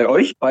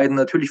euch beiden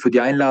natürlich für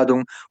die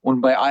Einladung und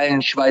bei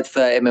allen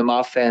Schweizer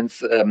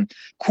MMA-Fans.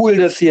 Cool,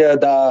 dass ihr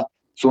da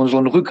so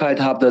einen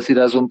Rückhalt habt, dass ihr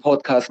da so einen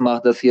Podcast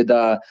macht, dass ihr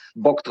da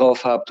Bock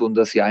drauf habt und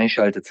dass ihr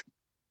einschaltet.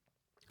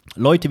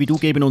 Leute wie du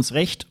geben uns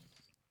recht.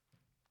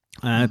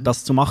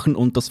 das zu machen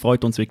und das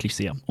freut uns wirklich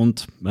sehr.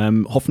 Und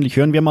hoffentlich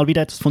hören wir mal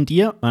wieder etwas von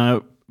dir.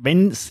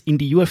 Wenn es in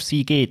die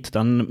UFC geht,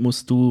 dann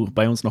musst du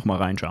bei uns nochmal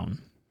reinschauen.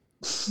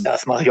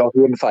 Das mache ich auf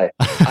jeden Fall.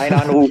 Ein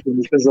Anruf und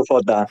ich bin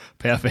sofort da.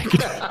 Perfekt.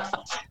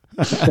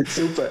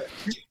 Super.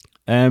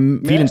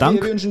 Vielen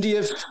Dank. Wir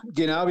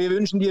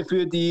wünschen dir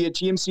für die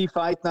GMC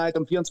Fight Night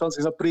am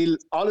 24. April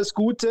alles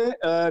Gute.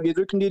 Wir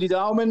drücken dir die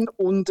Daumen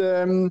und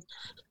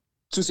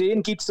zu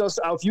sehen gibt es das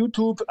auf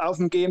YouTube, auf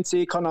dem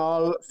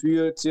GMC-Kanal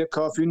für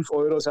circa 5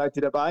 € seid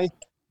ihr dabei.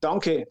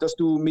 Danke, dass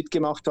du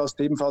mitgemacht hast,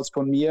 ebenfalls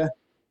von mir.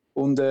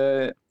 Und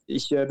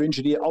ich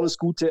wünsche dir alles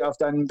Gute auf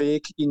deinem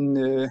Weg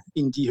in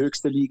die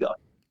höchste Liga.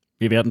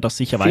 Wir werden das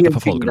sicher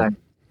weiterverfolgen. Vielen Dank.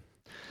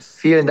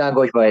 Vielen Dank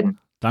euch beiden.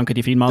 Danke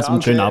dir vielmals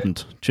und schönen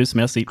Abend. Tschüss,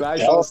 merci.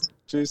 Gleichfalls.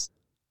 Tschüss.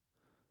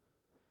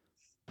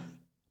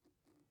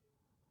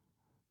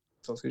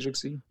 Was war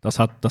schon?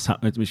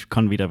 Ich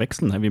kann wieder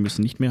wechseln. Wir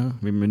müssen nicht mehr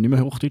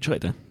Hochdeutsch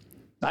reden.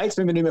 Nein, jetzt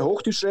müssen wir nicht mehr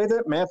Hochdeutsch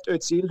reden. Mert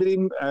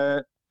Özil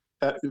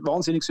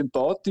wahnsinnig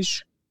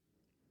sympathisch.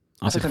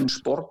 Also ein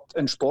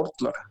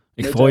Sportler.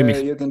 Ich freue mich.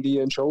 Irgendwie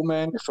ein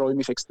Showman. Ich freue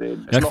mich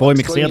extrem. Ja, ich freue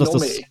mich sehr,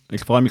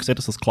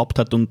 dass das geklappt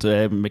hat und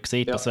man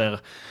sieht, dass er,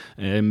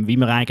 wie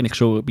man eigentlich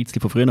schon ein bisschen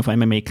von früher von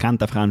MMA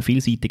kennt, einfach ein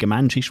vielseitiger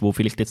Mensch ist, der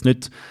vielleicht jetzt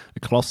nicht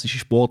eine klassische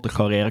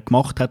Sportlerkarriere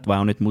gemacht hat, der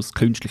auch nicht muss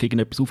künstlich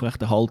irgendetwas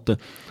aufrechterhalten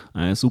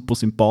muss. Super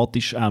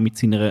sympathisch, auch mit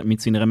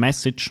seiner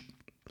Message.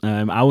 Auch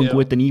einen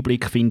guten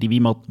Einblick, finde ich,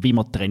 wie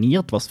man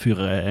trainiert, was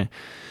für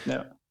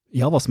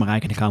was man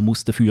eigentlich auch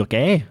muss dafür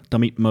geben,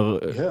 damit man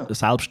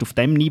selbst auf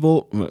dem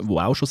Niveau, wo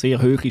auch schon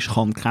sehr hoch ist,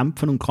 kann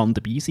kämpfen und kann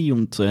dabei sein.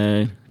 Und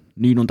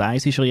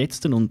 9-1 ist er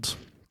jetzt und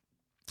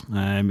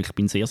ich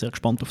bin sehr, sehr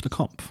gespannt auf den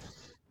Kampf.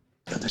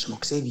 Ja, hast du mal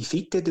gesehen, wie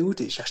fit der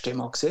Dude ist? Hast du den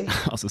mal gesehen?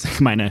 Also ich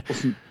meine,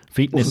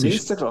 Fitness auf ist...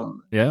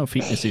 Instagram? Ja,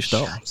 Fitness ist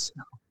da. Scheiße.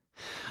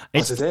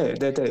 Also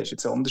der ist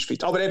jetzt anders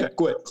fit. Aber eben,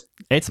 gut.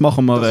 Jetzt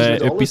machen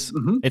wir etwas,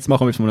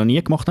 was wir noch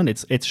nie gemacht haben.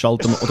 Jetzt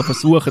schalten wir, oder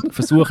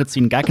versuchen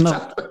seinen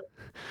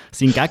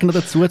Gegner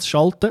dazu zu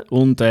schalten.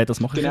 Und das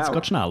mache ich jetzt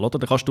gerade schnell, oder?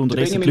 Da kannst du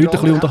unterdessen die Leute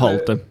ein bisschen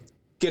unterhalten.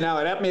 Genau,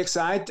 er hat mir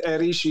gesagt, er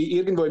ist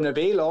irgendwo in einem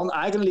WLAN.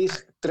 Eigentlich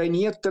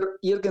trainiert er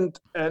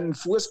irgendeinen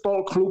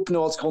Fußballclub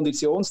noch als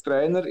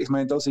Konditionstrainer. Ich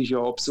meine, das ist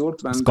ja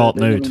absurd, wenn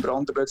der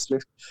Brand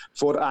plötzlich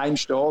vor einem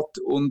steht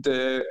und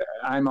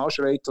einem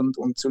anschreit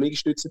und zu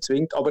Liegestützen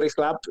zwingt. Aber ich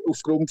glaube,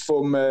 aufgrund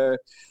vom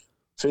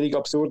völlig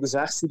absurden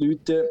 6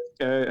 Leuten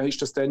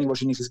ist das Training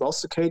wahrscheinlich ins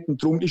Wasser gefallen.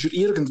 Und darum ist er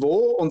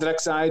irgendwo. Und er hat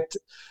gesagt,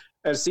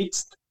 er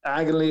sitzt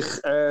eigentlich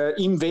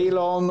im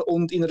WLAN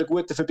und in einer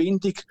guten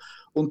Verbindung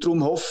und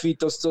darum hoffe ich,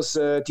 dass das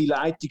die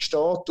Leitung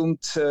steht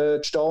und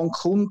zustande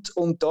kommt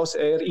und dass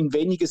er in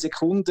wenigen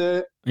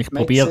Sekunden ich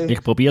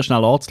probiere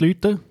schnell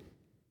anzurufen.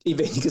 In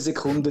wenigen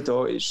Sekunden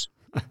da ist.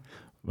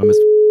 Wenn wir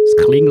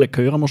das Klingeln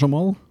hören wir schon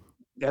mal.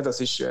 Ja,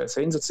 das ist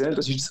sensationell.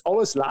 Das ist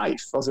alles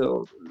live.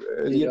 Also,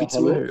 liebe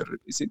Zuhörer.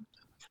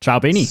 Ciao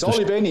Benni.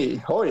 Sorry Benni,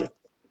 hoi.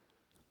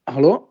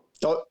 Hallo?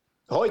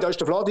 Hoi, da ist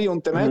der Vladi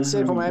und der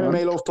Metze vom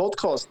MMA Love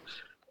Podcast.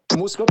 Ich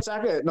muss gerade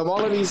sagen,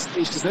 normalerweise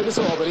ist das nicht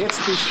so, aber jetzt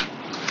bist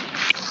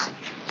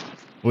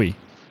Ui.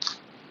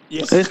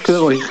 Yes. Ich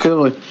höre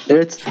euch.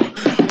 Jetzt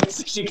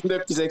ist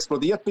irgendetwas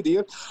explodiert bei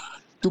dir.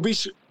 Du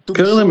bist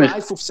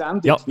live auf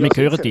Sendung. Ja, wir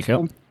hören dich,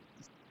 ja.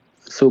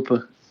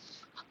 Super.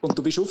 Und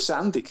du bist auf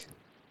Sendung.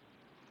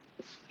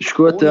 Ist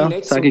gut, ja.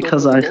 Sage ich kein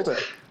Seich.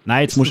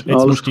 Nein, jetzt musst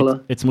du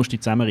dich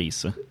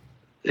zusammenreißen.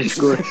 Ist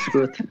gut.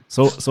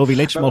 So wie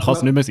letztes Mal kann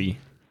es nicht mehr sein.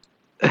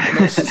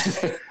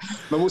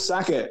 Man muss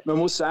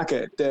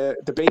sagen, der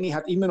Benni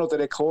hat immer noch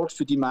den Rekord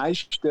für die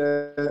meisten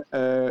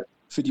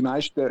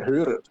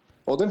Hörer,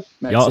 oder?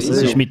 Ja, also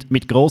es ist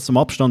mit grossem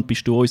Abstand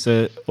bist du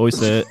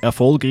unser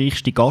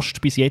erfolgreichster Gast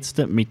bis jetzt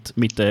mit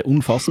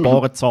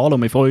unfassbaren Zahlen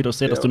und wir freuen uns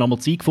sehr, dass du nochmal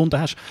Zeit gefunden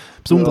hast.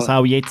 Besonders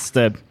auch jetzt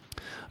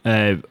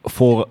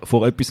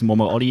vor etwas, wo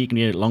wir alle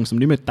irgendwie langsam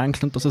nicht mehr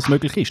denken, dass es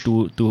möglich ist.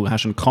 Du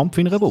hast einen Kampf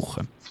in einer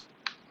Woche.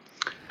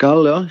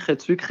 Geil, ja. Ich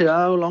hätte es wirklich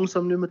auch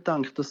langsam nicht mehr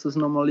gedacht, dass das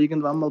nochmal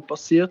irgendwann mal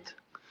passiert.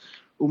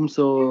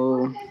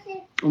 Umso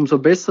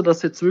besser,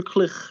 dass jetzt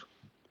wirklich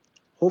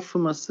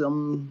hoffen wir, dass es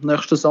am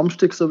nächsten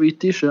Samstag so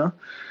weit ist. Ja.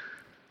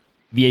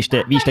 Wie ist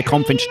der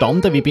Kampf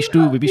entstanden? Wie ist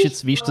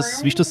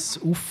das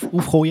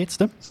aufgekommen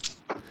jetzt?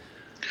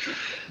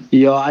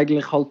 Ja,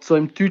 eigentlich halt so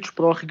im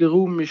deutschsprachigen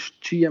Raum ist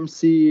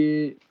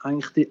GMC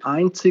eigentlich die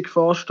einzige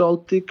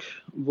Veranstaltung,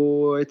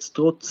 die jetzt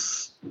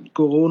trotz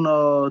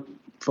Corona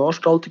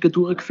Veranstaltungen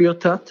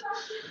durchgeführt hat.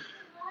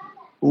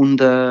 Und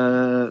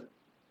nachher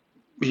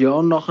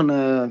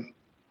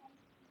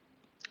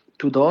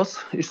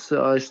ist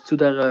zu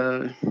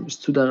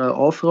dieser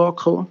Anfrage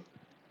gekommen.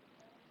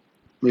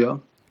 Ja.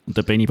 Und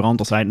der Benni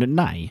Brander sagt nicht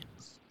nein.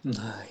 Nein.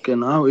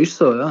 Genau, ist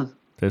so, ja.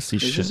 Das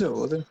ist so,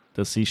 oder?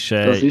 Das ist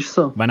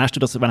so. Wann hast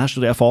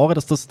du erfahren,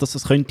 dass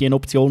das könnte eine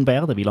Option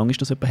werden? Wie lange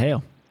ist das etwa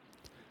her?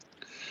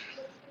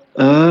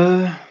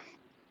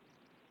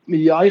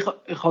 Ja, ich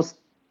habe es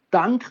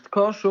gedacht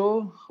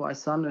schon, ich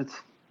weiß auch nicht.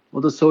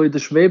 Oder so in der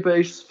Schwebe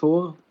ist es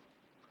vor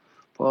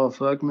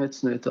Frag mich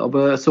jetzt nicht.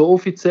 Aber so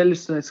offiziell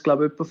ist es jetzt,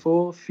 glaube ich, etwa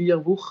vor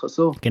 4 Wochen.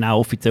 So. Genau,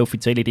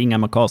 offizielle Dinge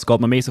haben wir gehabt. Es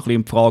geht mir mehr so ein bisschen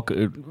um die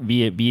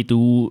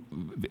Frage,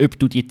 ob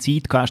du die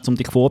Zeit hast, um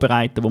dich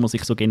vorzubereiten, wo man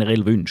sich so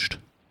generell wünscht.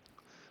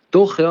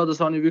 Doch, ja, das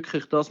habe ich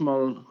wirklich, das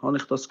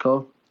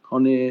gehabt.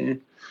 Kann ich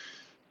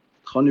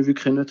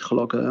wirklich nicht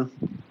klagen. Ja.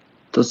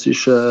 Das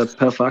war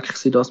perfekt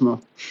gewesen, das Mal.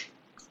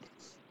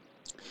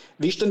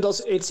 Wie ist denn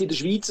das jetzt in der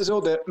Schweiz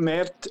so? Der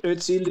Mert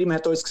Özilrim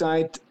hat uns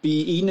gesagt, bei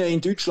Ihnen in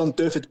Deutschland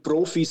dürfen die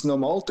Profis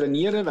normal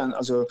trainieren.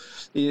 Also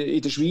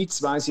in der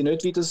Schweiz weiss ich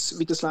nicht, wie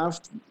das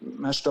läuft.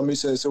 Hast du da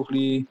müssen so ein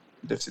bisschen,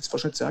 ich darf es jetzt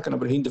fast nicht sagen,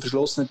 aber hinter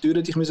verschlossenen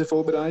Türen dich müssen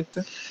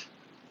vorbereiten?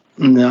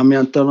 Ja, wir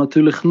haben da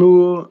natürlich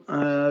nur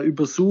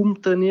über Zoom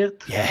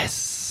trainiert.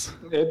 Yes!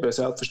 Eben,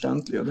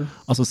 selbstverständlich, oder?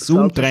 Also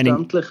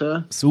Zoom-Training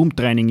Ja.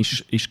 Zoom-Training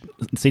ist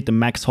seit dem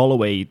Max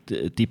Holloway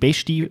die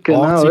beste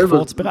Genau, Art, sich eben.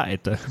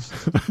 vorzubereiten.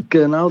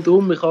 Genau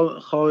darum. Ich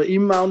habe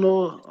ihm auch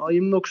noch an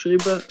ihm noch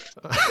geschrieben,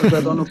 dass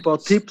er da noch ein paar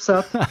Tipps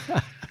hat.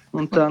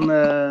 Und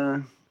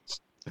dann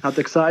hat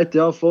er gesagt,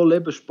 ja, voll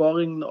eben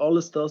Sparring,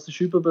 alles das ist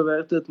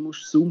überbewertet, du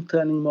musst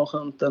Zoom-Training machen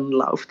und dann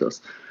läuft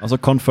das. Also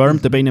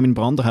confirmed, der Benjamin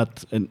Brander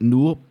hat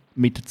nur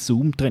mit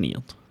Zoom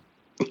trainiert.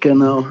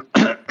 Genau.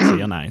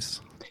 Sehr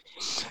nice.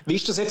 Wie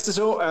ist das jetzt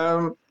so?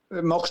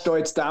 Machst du da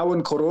jetzt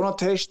dauernd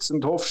Corona-Tests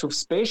und hoffst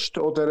aufs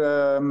Beste?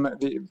 Oder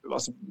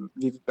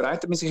wie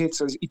bereitet man sich jetzt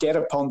in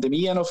dieser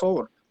Pandemie noch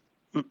vor?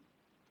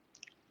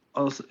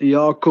 Also,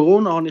 ja,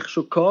 Corona hatte ich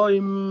schon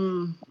gehabt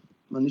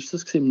wann ist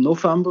das gewesen? Im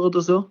November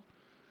oder so.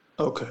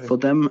 Okay.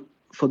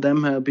 Von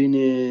dem her bin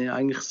ich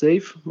eigentlich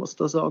safe, was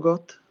das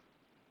angeht.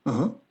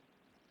 Aha.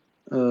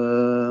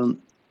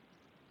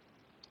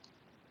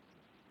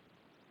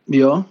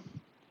 Ja.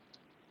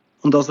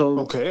 Und also,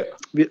 Okay.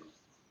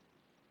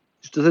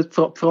 ist das jetzt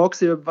die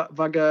Frage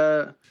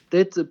wegen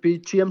dort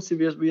bei GMC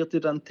wird ja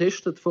dann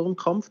getestet vor dem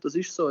Kampf, das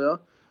ist so, ja.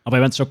 Aber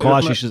wenn es schon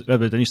gehabt ist,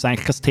 dann ist es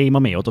eigentlich kein Thema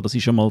mehr, oder? Das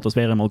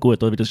wäre mal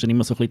gut, oder? Das ist dann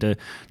immer so ein bisschen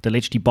der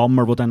letzte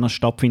Bummer, der dann noch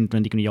stattfindet,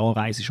 wenn du irgendwie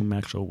anreist und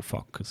merkst, oh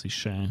fuck, es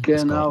ist...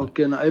 Genau,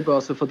 eben,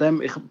 also von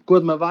dem,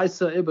 man weiss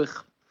ja eben,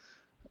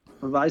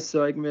 man weiss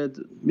ja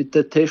irgendwie, mit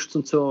den Tests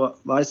und so,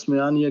 weiss man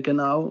ja nie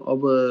genau,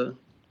 aber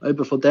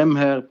eben von dem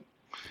her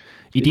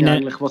bin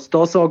eigentlich, was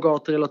das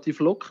angeht,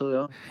 relativ locker,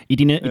 ja.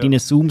 In deinen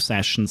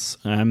Zoom-Sessions,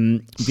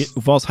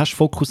 auf was hast du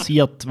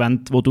fokussiert,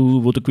 wo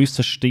du gewusst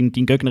hast, dein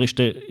Gegner ist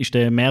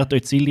der Mert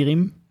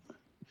Özilrim?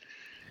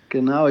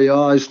 Genau,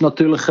 ja, er ist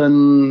natürlich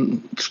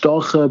ein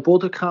starker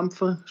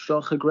Bodenkämpfer,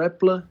 starker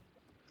Grappler,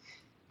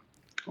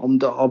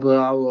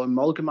 aber auch im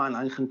Allgemeinen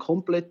eigentlich ein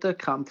kompletter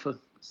Kämpfer.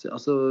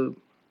 Also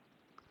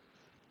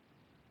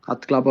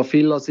hat, glaube ich,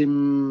 viel als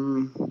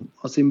im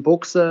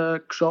Boxen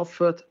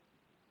geschafft.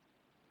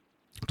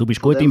 Du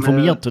bist gut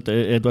informiert,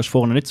 du hast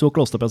vorhin nicht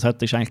zugelassen, aber das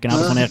ist eigentlich genau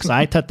das, was er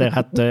gesagt hat. Er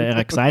hat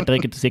gesagt, er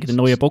sei einen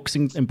neuen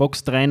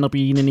Boxtrainer bei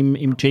Ihnen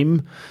im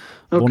Gym,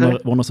 okay,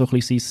 wo er so ein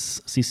bisschen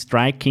sein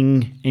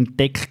Striking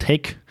entdeckt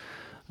hat.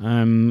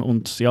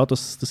 Und ja,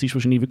 das ist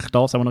wahrscheinlich wirklich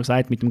das, was er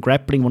gesagt hat, mit dem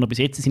Grappling, das er bis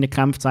jetzt in seinen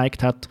Kämpfen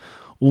gezeigt hat.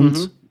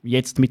 Und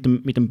jetzt mit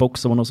dem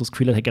Boxen, wo er so das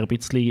Gefühl hat, hat er ein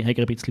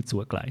bisschen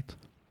zugelegt.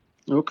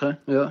 Okay,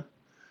 ja.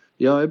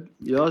 Ja,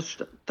 ich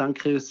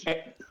denke, es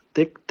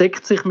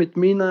deckt sich mit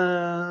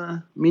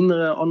meiner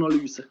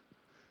Analyse.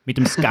 Mit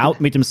dem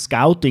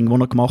Scouting, das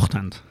wir gemacht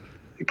haben.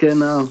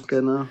 Genau.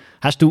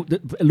 Schaust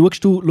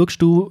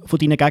du von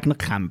deinen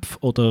Gegnerkämpfen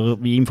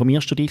oder wie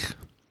informierst du dich?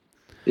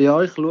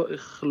 Ja, ich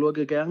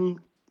schaue gerne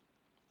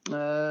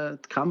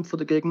die Kämpfe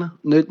der Gegner.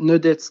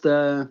 Nicht jetzt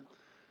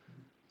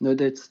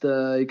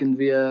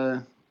irgendwie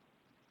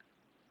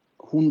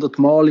 100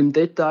 Mal im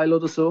Detail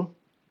oder so.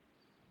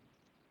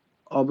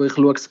 Aber ich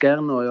schaue es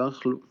gerne an, ja.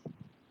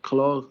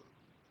 Klar.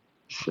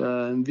 Ist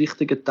ein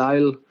wichtiger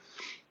Teil.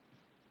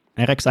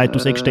 Er hat gesagt, du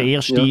sagst der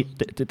erste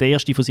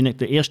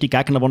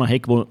Gegner, den er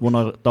hat, wo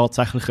er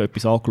tatsächlich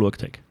etwas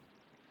angeschaut hat.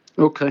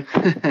 Okay.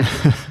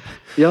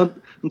 Ja,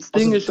 und das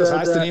Ding ist... Das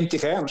heisst, er nimmt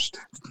dich ernst?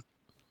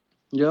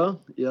 Ja.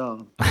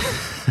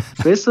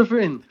 Besser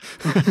für ihn.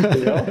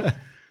 Ja,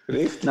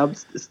 richtig.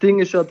 Das Ding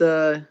ist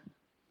ja,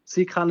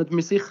 Sie kennen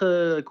mich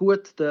sicher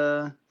gut.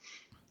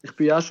 Ich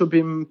bin auch schon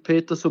beim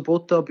Peter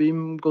Sobotta bei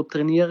ihm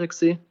trainieren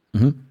gewesen.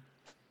 Mhm.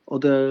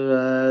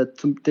 Oder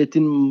dort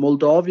in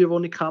Moldawien, wo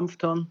ich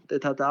gekämpft habe,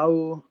 dort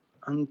haben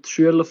die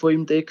Schüler von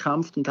ihm dort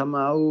gekämpft und haben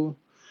auch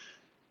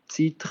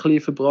Zeit ein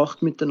bisschen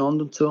verbracht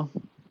miteinander und so.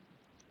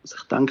 Also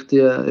ich denke,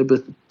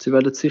 sie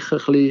werden sicher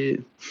ein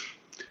bisschen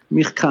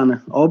mich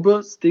kennen. Aber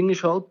das Ding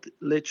ist halt,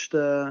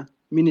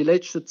 meine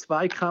letzten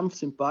 2 Kämpfe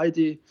sind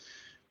beide,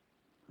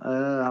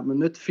 habe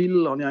ich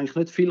eigentlich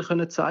nicht viel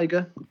können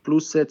zeigen.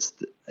 Plus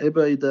jetzt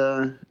eben in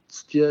den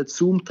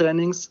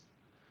Zoom-Trainings.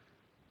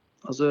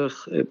 Also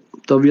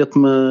da wird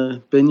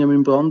man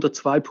Benjamin Brander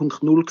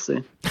 2.0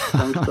 sehen. Ich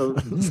denke,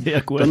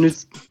 sehr gut.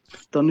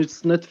 Da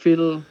nützt nicht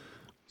viel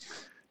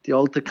die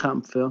alten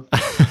Kämpfe. Ja.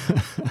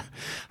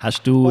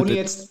 Hast du...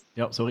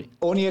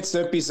 Ohne jetzt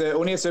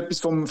etwas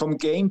vom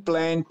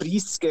Gameplan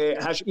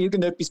preiszugeben, hast du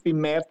irgendetwas beim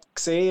Mert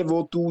gesehen,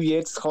 wo du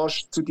jetzt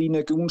kannst zu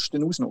deinen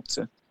Gunsten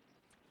ausnutzen?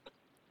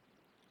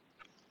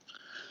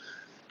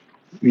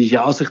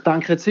 Ja, also ich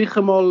denke jetzt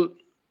sicher mal,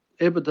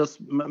 eben, dass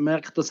man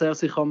merkt, dass er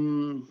sich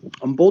am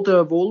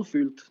Boden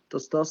wohlfühlt.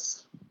 Dass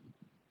das,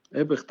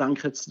 eben, ich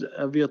denke jetzt,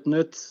 er wird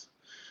nicht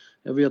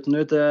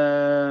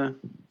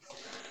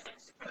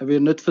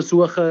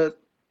versuchen,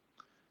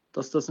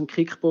 dass das ein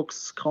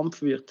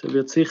Kickbox-Kampf wird. Er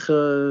wird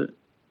sicher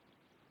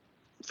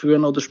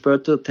früher oder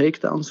später einen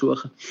Takedown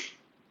suchen.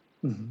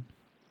 Mhm.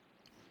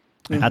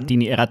 Er hat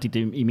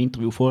im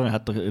Interview vorher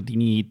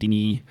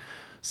deine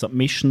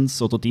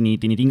Submissions oder deine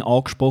Dinge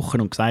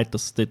angesprochen und gesagt,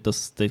 dass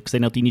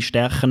sehen er deine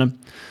Stärken.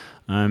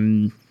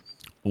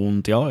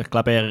 Und ja, ich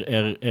glaube,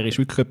 er ist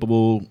wirklich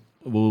jemand,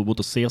 wo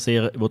das sehr,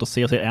 sehr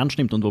ernst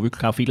nimmt und wo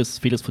wirklich auch vieles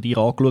von dir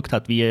angeschaut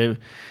hat. Wie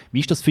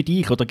ist das für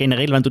dich? Oder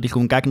generell, wenn du dich auf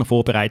einen Gegner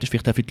vorbereitest,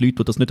 vielleicht auch für die Leute,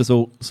 die das nicht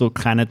so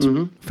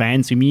kennen,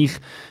 Fans wie mich,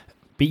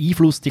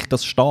 beeinflusst dich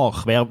das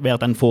stark, wer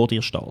dann vor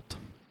dir steht?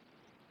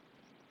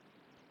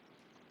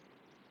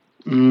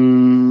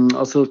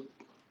 Also,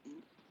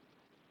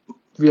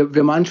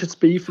 wie meinst du jetzt,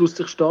 beeinflusst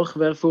dich stark,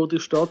 wer vor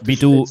dir steht? Wie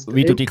du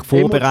dich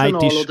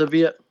vorbereitest. Oder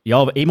wie?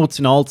 Ja,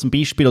 emotional zum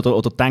Beispiel.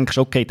 Oder denkst,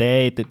 okay,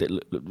 der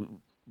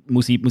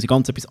muss ich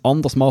ganz etwas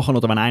anderes machen.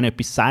 Oder wenn einer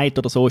etwas sagt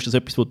oder so, ist das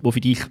etwas, wo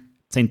für dich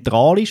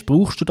zentral ist?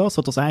 Brauchst du das?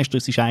 Oder sagst du,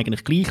 es ist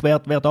eigentlich gleich, wer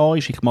da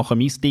ist, ich mache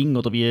mein Ding?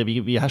 Oder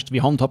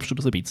wie handhabst du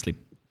das ein bisschen?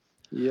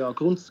 Ja,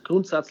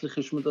 grundsätzlich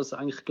ist mir das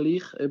eigentlich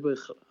gleich. Eben, ich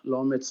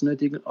lasse mir jetzt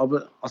nicht,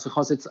 aber also ich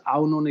habe es jetzt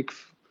auch noch nicht,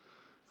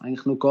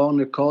 eigentlich noch gar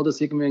nicht gehabt,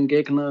 dass irgendwie ein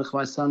Gegner, ich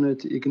weiß auch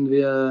nicht,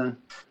 irgendwie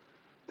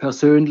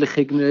persönlich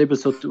irgendwie eben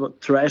so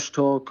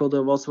Trash-Talk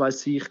oder was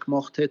weiß ich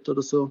gemacht hat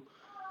oder so.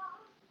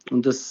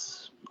 Und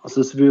das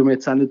würde mir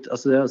jetzt auch nicht,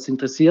 also ja, das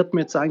interessiert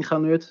mich jetzt eigentlich auch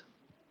nicht,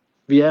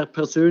 wie er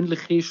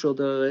persönlich ist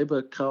oder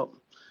eben,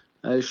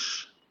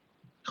 ich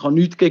habe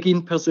nichts gegen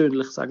ihn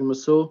persönlich, sagen wir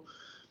so.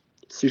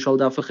 Es ist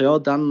halt einfach, ja,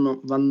 dann,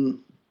 wenn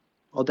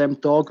an dem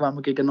Tag, wenn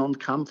wir gegeneinander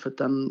kämpfen,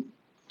 dann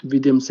will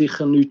ich ihm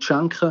sicher nichts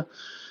schenken.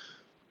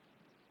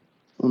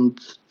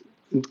 Und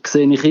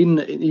sehe ich ihn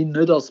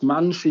nicht als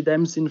Mensch in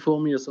dem Sinn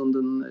vor mir,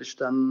 sondern ist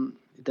dann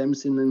in dem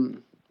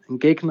Sinn ein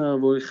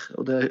Gegner,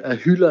 oder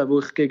eine Hülle, wo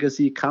ich gegen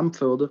sie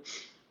kämpfe, oder?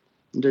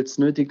 Und jetzt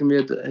nicht irgendwie,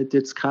 hat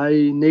jetzt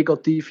keine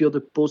negative oder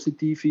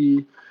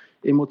positive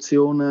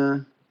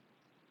Emotionen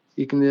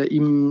irgendwie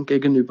ihm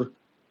gegenüber.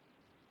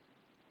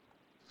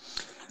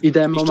 In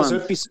dem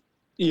Moment.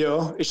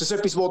 Ist das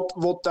etwas,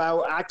 was du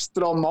auch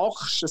extra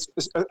machst?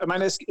 Ich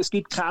meine, es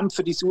gibt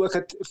Kämpfer, die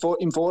suchen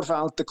im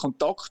Vorfeld den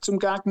Kontakt zum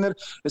Gegner.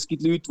 Es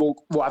gibt Leute,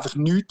 die einfach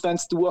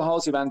nichts zu tun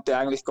haben. Sie wollen den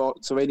eigentlich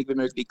so wenig wie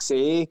möglich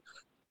sehen.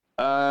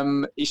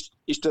 Bist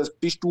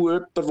du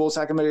jemand, der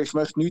sagen wir, ich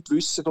möchte nichts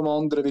wissen vom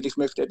anderen, weil ich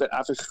möchte eben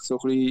einfach so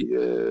ein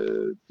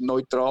bisschen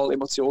neutral,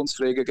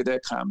 emotionsfrei gegen den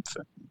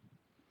kämpfen?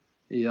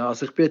 Ja,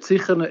 also ich bin jetzt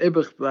sicher nicht,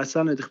 ich weiß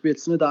auch nicht, ich bin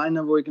jetzt nicht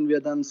einer, der irgendwie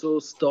dann so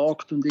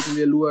stalkt und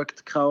irgendwie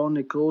schaut, keine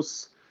Ahnung,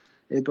 gross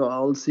eben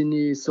all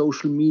seine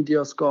Social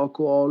Medias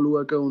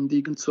anschauen und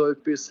irgend so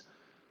etwas.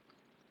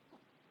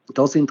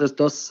 Das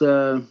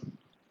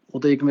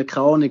oder irgendwie,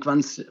 keine Ahnung,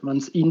 wenn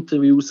es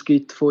Interviews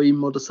gibt von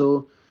ihm oder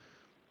so,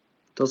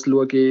 das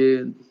schaue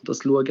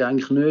ich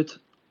eigentlich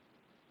nicht.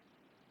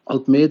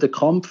 Halt mehr der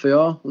Kampf,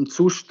 ja. Und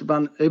sonst,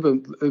 ob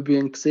ich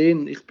ihn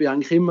gesehen, ich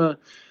bin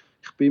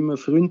immer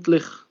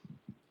freundlich.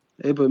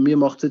 Eben, mir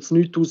macht es jetzt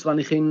nichts aus, wenn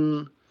ich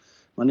ihn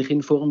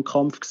vor dem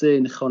Kampf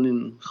sehe. Ich kann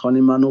ihm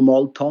auch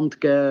normal die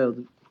Hand geben,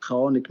 oder, keine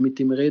Ahnung, mit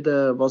ihm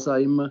reden, was auch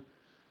immer.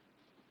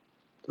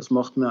 Das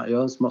macht mir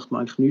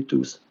eigentlich nichts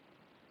aus.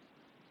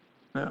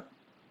 Ja.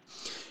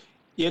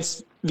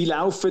 Jetzt, wie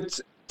laufen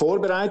die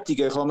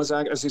Vorbereitungen? Kann man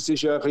sagen, also es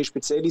ist ja eine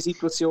spezielle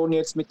Situation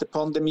jetzt mit der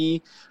Pandemie,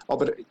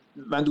 aber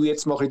wenn du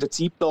jetzt mal in den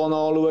Zeitplan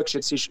anschaust,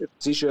 jetzt ist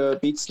ein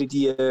bisschen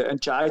die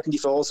entscheidende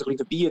Phase ein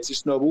bisschen vorbei, jetzt ist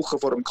es noch eine Woche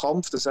vor dem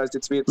Kampf, das heisst,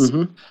 jetzt wird es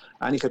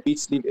eigentlich ein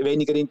bisschen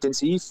weniger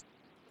intensiv.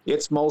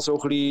 Jetzt mal so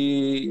ein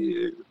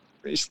bisschen,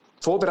 ist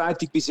die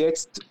Vorbereitung bis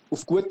jetzt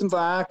auf gutem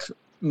Weg,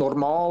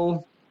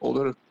 normal,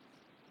 oder?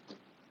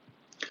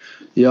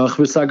 Ja, ich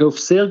würde sagen, auf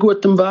sehr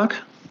gutem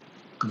Weg.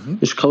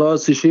 Ist klar,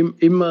 es ist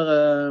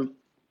immer,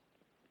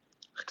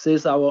 ich sehe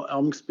es auch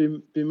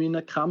bei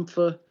meinen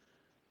Kämpfen,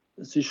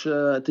 es ist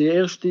die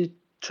erste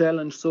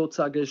Challenge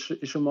sozusagen,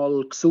 ist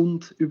einmal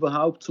gesund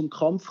überhaupt zum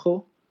Kampf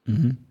kommen.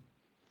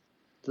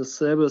 Es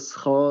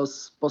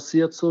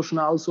passiert so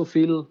schnell so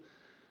viel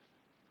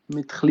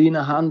mit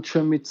kleinen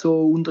Händchen, mit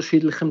so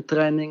unterschiedlichem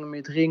Training,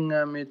 mit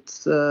Ringen, mit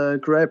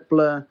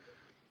Grapplen.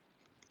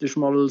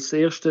 Das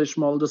Erste ist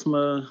mal, dass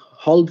man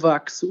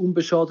halbwegs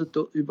unbeschadet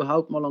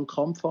überhaupt mal an den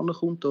Kampf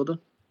ankommt, oder?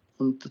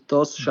 Und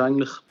das ist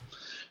eigentlich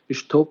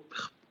top.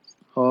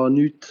 Ich habe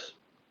nichts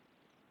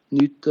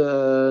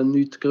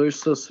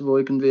Größeres, wo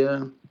irgendwie,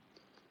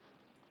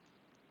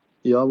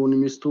 ja, wo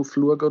ich drauf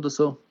schauen oder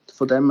so.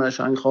 Von dem her ist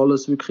eigentlich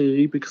alles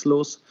wirklich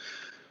reibungslos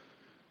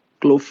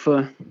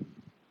gelaufen.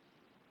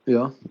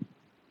 Ja.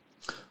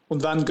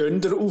 Und wann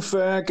geht ihr auf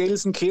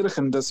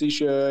Gelsenkirchen? Das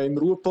ist im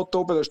Ruhrpott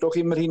oben, das ist doch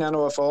immerhin auch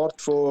noch eine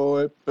Fahrt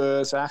von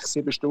etwa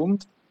 6-7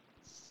 Stunden.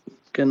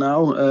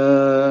 Genau.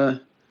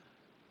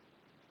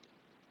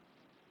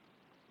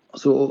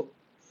 Also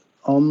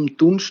am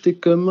Donnerstag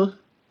gehen wir.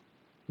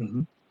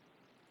 Mhm.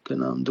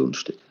 Genau, am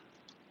Donnerstag.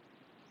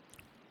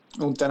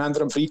 Und dann haben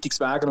wir am Freitag das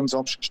Wägen und am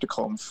Samstag den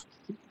Kampf.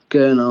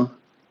 Genau.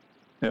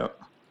 Ja.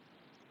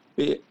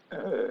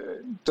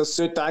 Das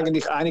sollte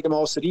eigentlich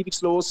einigermaßen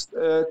reibungslos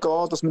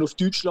gehen, dass man auf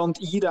Deutschland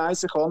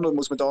einreisen kann. Oder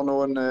muss man da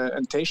noch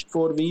einen Test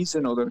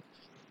vorweisen? Oder?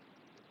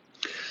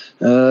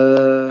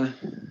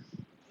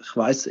 Ich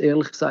weiß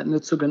ehrlich gesagt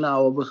nicht so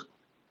genau, aber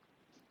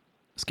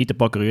Es gibt ein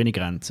paar grüne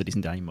Grenzen, die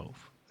sind auch immer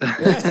auf.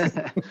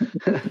 Der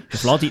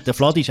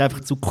Vladi ist einfach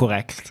zu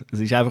korrekt. Es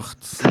ist einfach.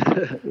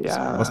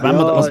 Ja, Was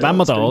wollen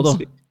wir da, oder?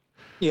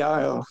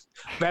 Ja.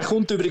 Wer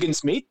kommt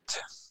übrigens mit?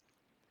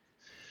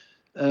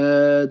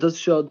 das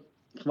ist ja,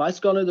 ich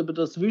weiß gar nicht, ob ihr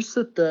das wisst.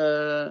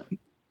 Der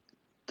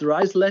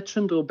Rise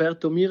Legend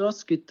Roberto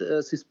Miras gibt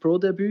sein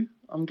Pro-Debüt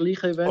am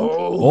gleichen Event.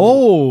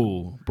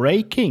 Oh,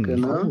 Breaking.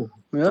 Genau. Oh,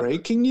 Ja.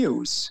 Breaking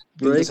News.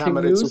 Breaking das haben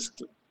wir News.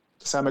 jetzt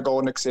das haben wir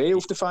gar nicht gesehen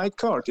auf der Fight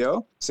Card,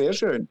 ja. Sehr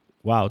schön.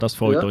 Wow, das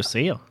freut Ja. uns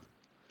sehr.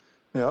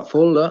 Ja.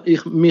 Voll,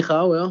 ja. Mich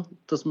auch, ja.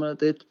 Dass wir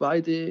dort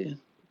beide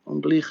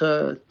am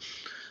gleichen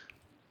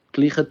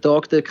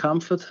Tag dort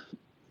kämpfen.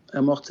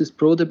 Er macht sein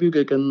Pro-Debüt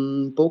gegen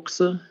einen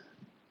Boxer.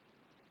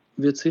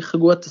 Wird sicher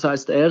gut. Das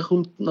heisst, er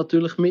kommt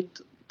natürlich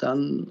mit.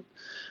 Dann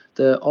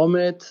der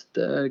Ahmed,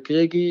 der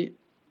Gregi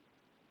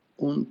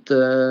und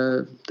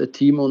der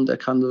Timo, und der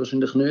kennt er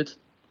wahrscheinlich nicht.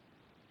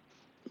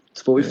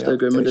 Das 5. Ja,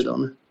 gehen wir der dort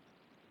an.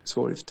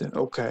 12.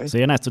 Okay.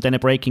 Sehr nice. Zu diesen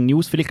Breaking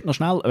News vielleicht noch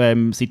schnell.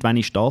 Seit wann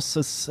ist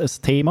das ein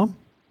Thema?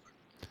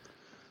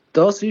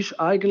 Das ist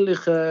eigentlich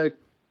etwa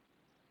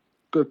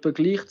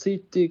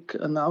gleichzeitig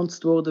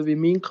announced worden wie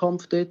mein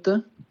Kampf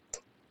dort.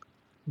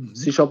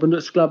 Es ist aber,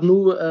 ich glaube,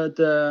 nur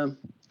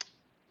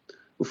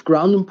auf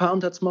Ground and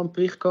Pound hat es mal einen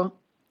Bericht gehabt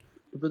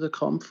über den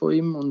Kampf von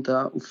ihm, und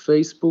auf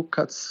Facebook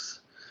hat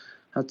es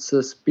ein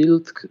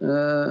Bild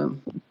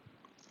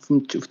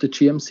auf der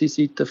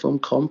GMC-Seite vom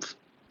Kampf.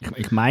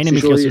 Ich meine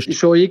Es ist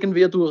schon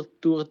irgendwie durch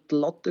die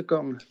Latte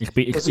gegangen.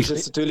 Das ist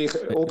jetzt natürlich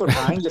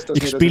oberpeinlich,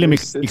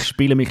 dass ich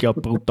spiele mich ja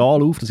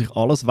brutal auf, dass ich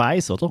alles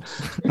weiss, oder?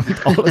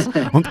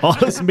 und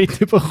alles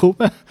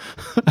mitbekomme.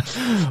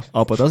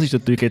 Aber das ist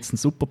natürlich jetzt ein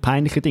super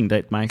peinliches Ding. Da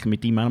hätte man eigentlich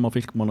mit ihm auch mal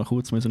vielleicht mal noch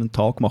kurz einen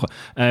Tag machen.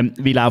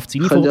 Wie läuft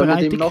seine Vorbereitung? Können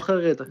wir mit ihm nachher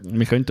reden?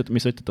 Wir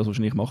sollten das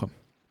wahrscheinlich machen.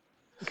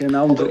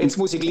 Genau. Aber jetzt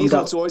muss ich gleich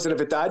noch zu unserer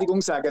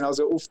Verteidigung sagen,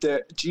 also auf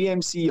der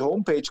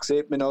GMC-Homepage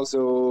sieht man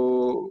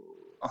also...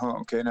 Aha,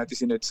 okay, nein, die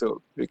sind nicht so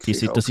wirklich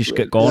Das ist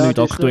aktuell. gar nichts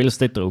Aktuelles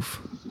dort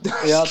drauf.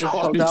 Ja, das ist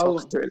Gar halt nicht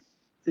auch, aktuell.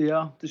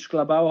 ja, das ist,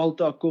 glaube ich, auch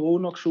halt an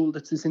Corona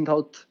geschuldet. Sie sind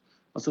halt,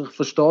 also ich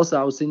verstehe es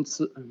auch, müssen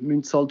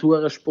sie halt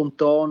verdammt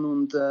spontan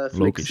und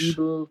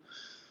flexibel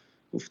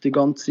auf die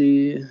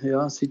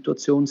ganze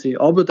Situation sein.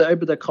 Aber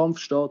der Kampf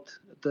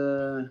steht.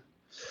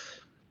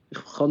 Ich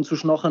kann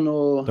sonst nachher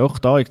noch Doch,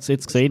 da, jetzt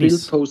sehe ich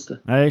es. posten.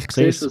 Ja, ich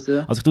sehe es.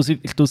 Ja. Also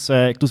ich tue es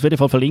auf jeden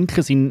Fall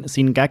verlinken.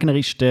 Sein Gegner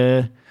ist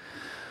der...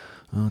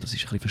 das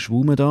ist ein bisschen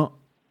verschwommen da.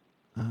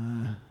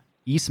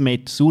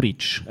 Ismet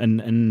Suric,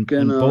 ein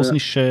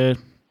bosnischer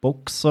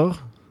Boxer.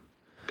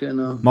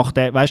 Genau.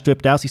 Weißt du,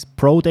 ob der sein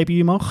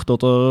Pro-Debüt macht?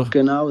 Oder?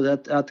 Genau, er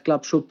hat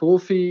glaube ich, schon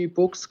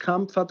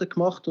Profi-Boxkampf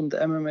gemacht, und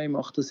MMA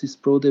macht er sein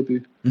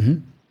Pro-Debüt.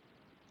 Mhm.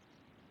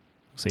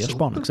 Sehr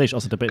spannend. Siehst,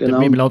 also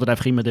wir laden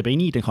einfach immer den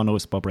Benni, der kann noch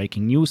ein paar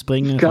Breaking News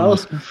bringen, kann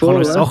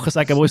noch Sachen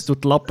sagen, die uns durch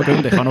die Lappen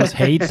gehen, der kann uns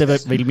haten,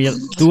 weil wir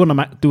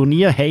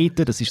Turnier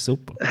haten, das ist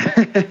super.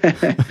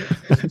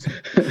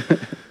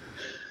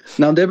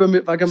 Nein, und eben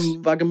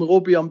wegen dem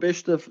Robi am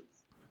besten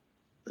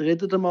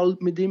redet mal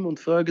mit ihm und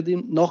fragt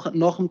ihn. Nach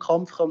dem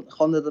Kampf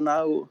kann er dann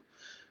auch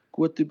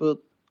gut über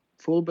die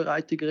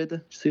Vorbereitung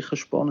reden. Das ist sicher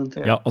spannend.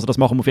 Ja, also das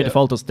machen wir auf jeden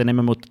Fall. Den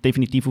nehmen wir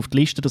definitiv auf die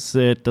Liste. Das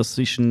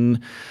ist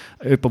jemand,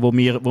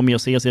 den wir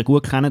sehr, sehr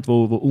gut kennen, der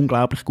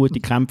unglaublich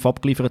gute Kämpfe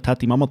abgeliefert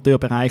hat im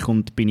Amateurbereich,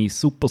 und bin ich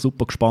super,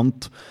 super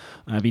gespannt,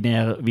 wie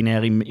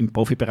er im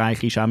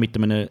Profibereich ist, auch mit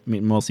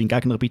mal seinen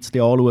Gegner ein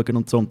bisschen anschauen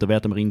und so. Und da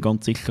werden wir ihn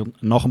ganz sicher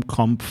nach dem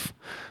Kampf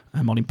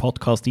mal im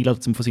Podcast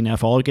einladen, um von seinen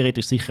Erfahrungen zu reden.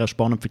 Das ist sicher auch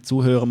spannend für die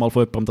Zuhörer, mal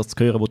von jemandem das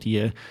zu hören,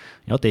 der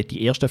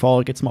die erste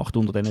Erfahrung jetzt macht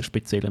unter diesen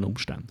speziellen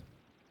Umständen.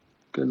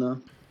 Genau.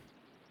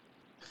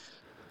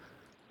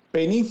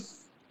 Benni,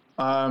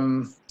 wir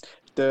haben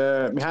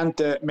den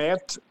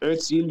Mert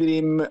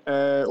Özil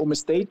um ein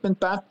Statement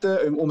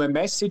gebeten, um eine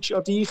Message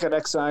an dich. Er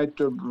hat gesagt,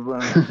 er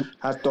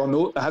hat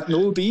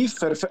null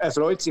Beef, er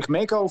freut sich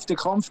mega auf den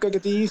Kampf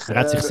gegen dich. Er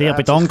hat sich sehr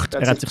bedankt,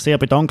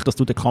 dass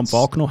du den Kampf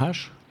angenommen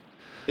hast.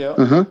 Ja.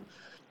 Mhm.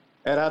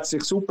 Er hat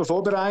sich super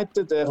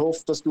vorbereitet, er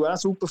hofft, dass du auch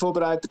super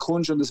vorbereitet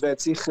kommst, und es wird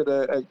sicher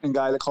ein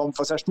geiler Kampf.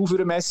 Was hast du für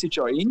eine Message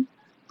an ihn?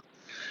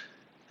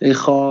 Ich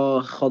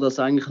kann das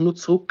eigentlich nur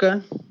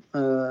zurückgeben.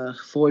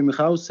 Ich freue mich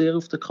auch sehr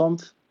auf den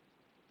Kampf.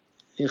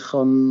 Ich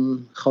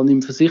kann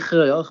ihm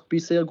versichern, ja, ich bin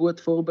sehr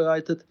gut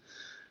vorbereitet.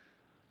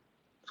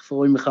 Ich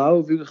freue mich auch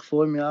auf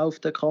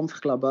den Kampf.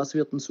 Ich glaube, es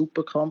wird ein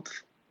super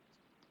Kampf.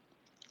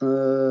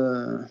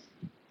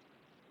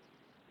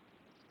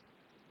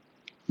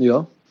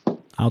 Ja,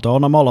 Auch da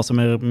nochmal, also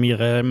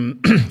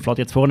Vlad hat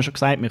jetzt vorhin schon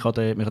gesagt, wir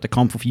können den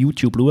Kampf auf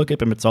YouTube schauen,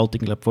 man zahlt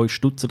irgendwie 5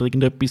 Stutz oder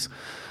irgendetwas.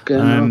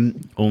 Genau.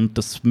 Und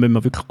das müssen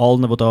wir wirklich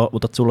allen, die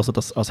da zulassen,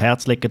 das ans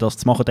Herz legen, das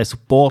zu machen. Der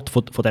Support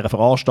von dieser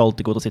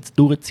Veranstaltung, die das jetzt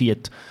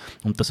durchzieht,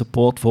 und der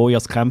Support von euch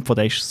als Kämpfer,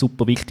 der ist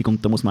super wichtig,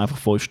 und da muss man einfach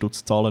 5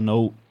 Stutz zahlen,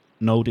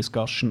 no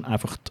discussion,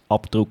 einfach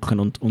abdrucken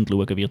und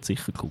schauen, wird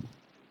sicher cool.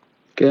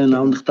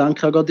 Genau, und ich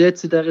denke auch gerade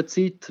jetzt in dieser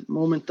Zeit,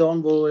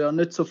 momentan, wo ja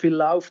nicht so viel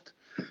läuft,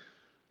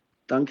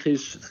 denke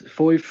ich,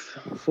 5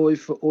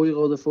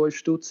 Euro oder 5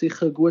 Stutz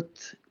sicher gut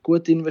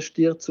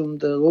investiert, um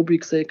den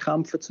Robby zu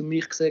kämpfen, um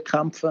mich zu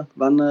kämpfen.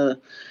 Wenn ihr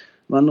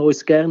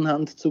uns gerne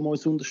habt, um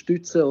uns zu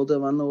unterstützen, oder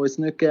wenn ihr uns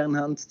nicht gerne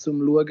habt, um zu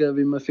schauen,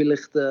 wie wir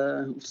vielleicht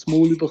aufs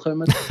Maul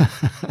bekommen.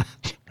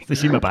 Das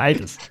ist immer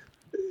beides.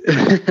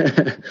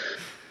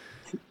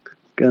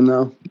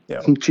 Genau,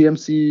 Ja. vom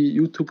GMC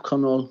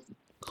YouTube-Kanal.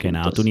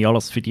 Genau, tue ich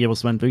alles für die, die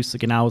es wissen wollen,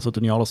 genau so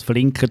tue ich alles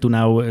verlinken,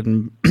 tue auch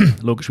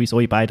logischerweise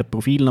eure beiden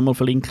Profile nochmal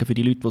verlinken, für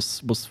die Leute, die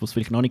es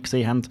vielleicht noch nicht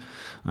gesehen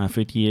haben,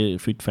 für die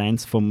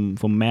Fans vom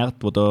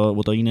Mert, die da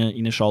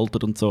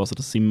reinschalten und so, also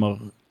das sind wir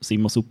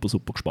super,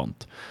 super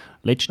gespannt.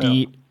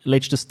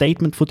 Letztes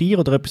Statement von dir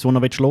oder etwas, was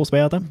noch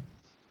loswerden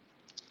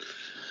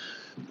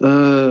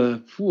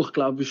willst? Ich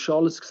glaube, es ist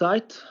alles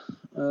gesagt.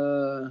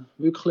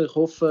 Wirklich, ich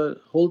hoffe,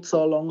 Holz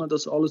anlangen,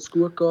 dass alles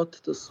gut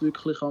geht, dass es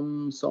wirklich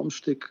am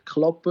Samstag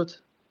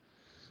klappt.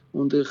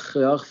 Und ich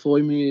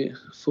freue mich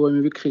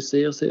wirklich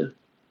sehr, sehr.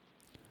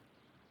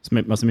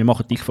 Also wir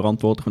machen dich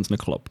verantwortlich, wenn es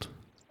nicht klappt.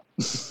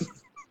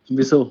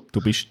 Wieso?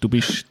 Du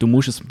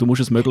musst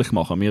es möglich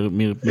machen.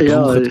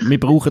 Wir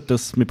brauchen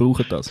das.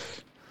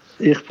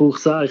 Ich brauche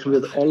es auch. Ich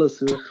würde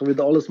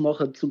alles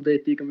machen, um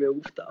dort irgendwie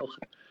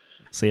aufzutauchen.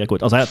 Sehr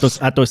gut. Also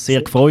hat uns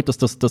sehr gefreut, dass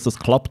das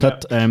geklappt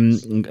hat,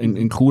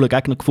 einen coolen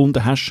Gegner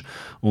gefunden hast,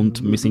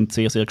 und wir sind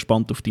sehr, sehr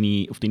gespannt auf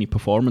deine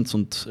Performance,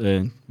 und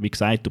wie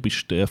gesagt, du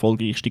bist der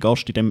erfolgreichste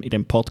Gast in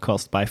dem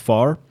Podcast by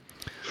far,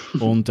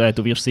 und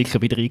du wirst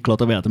sicher wieder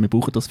eingeladen werden. Wir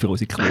brauchen das für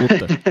unsere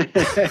Quote.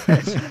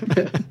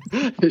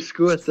 Ist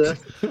gut, ja?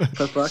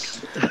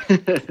 Perfekt.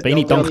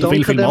 Benni, danke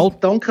vielmals.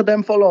 Danke in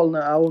dem Fall allen.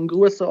 Auch ein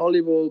Gruß an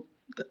alle, die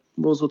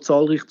so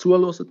zahlreich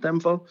zuhören in dem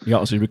Fall.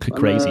 Ja, es ist wirklich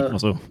crazy.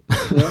 Also.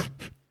 Ja.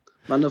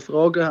 Wenn ihr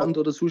Fragen habt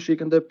oder sonst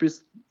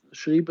irgendetwas,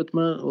 schreibt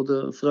mir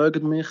oder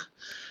fragt mich.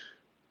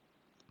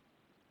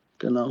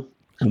 Genau.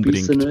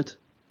 Unbedingt.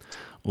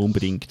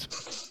 Unbedingt.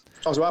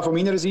 Also auch von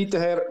meiner Seite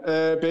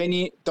her,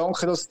 Benni,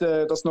 danke, dass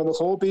du nochmal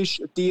gekommen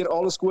bist. Dir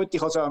alles Gute. Ich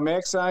habe es auch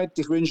mehr gesagt.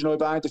 Ich wünsche euch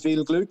beiden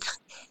viel Glück.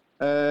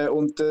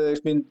 Und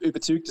ich bin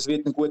überzeugt, es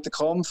wird ein guter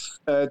Kampf.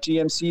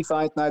 GMC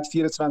Fight Night,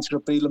 24.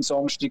 April am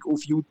Samstag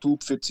auf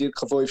YouTube für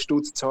ca. 5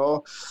 Stutz zu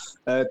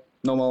haben.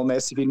 Nochmal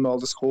merci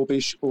vielmals, dass du gekommen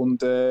bist.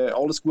 Und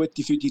alles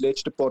Gute für die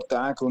letzten paar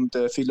Tage und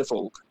viel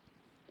Erfolg.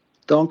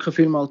 Danke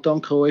vielmals,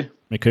 danke euch.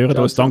 Wir hören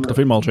uns, danke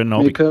vielmals, schönen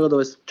Abend. Wir hören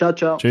uns. Ciao,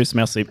 ciao. Tschüss,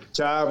 merci.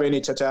 Ciao,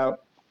 Benni, ciao, ciao.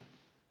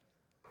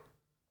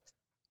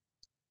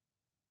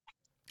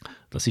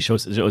 Das war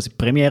unsere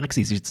Premiere, es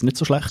ist jetzt nicht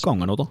so schlecht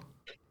gegangen, oder?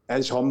 Ja,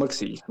 das war Hammer.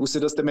 Ausser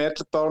dass der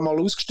Merkel ein paar Mal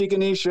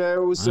ausgestiegen ist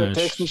aus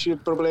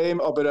technischen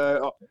Problemen.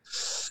 Aber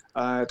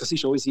das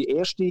ist unsere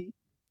erste.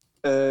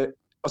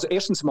 Also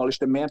erstens mal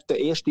ist der Merkel der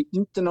erste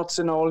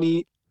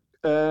internationale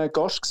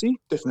Gast gewesen,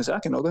 dürfen wir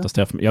sagen, oder? Das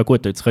darf, ja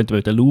gut, jetzt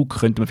den Luke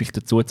könnte man vielleicht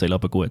dazu zählen,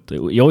 aber gut.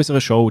 In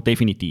unserer Show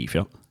definitiv,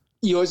 ja.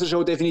 In unserer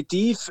Show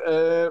definitiv.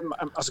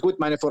 Also gut,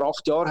 vor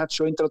 8 Jahren hat es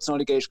schon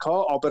internationale Gäste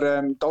gehabt,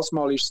 aber das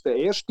Mal ist es der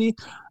erste.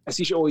 Es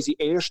ist unsere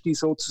erste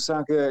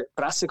sozusagen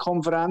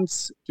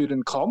Pressekonferenz für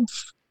einen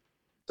Kampf.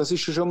 Das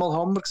ist schon mal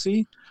Hammer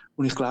gewesen.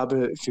 Und ich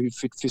glaube,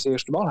 für das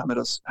erste Mal haben wir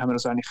das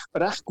eigentlich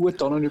recht gut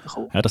bekommen.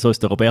 Ja, dass uns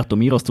der Roberto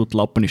Miras tut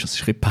lappen ist, das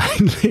ist ein bisschen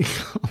peinlich.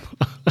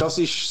 Das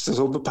ist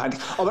so peinlich.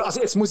 Aber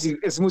also jetzt muss ich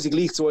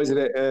gleich zu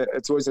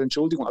unserer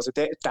Entschuldigung. Also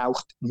der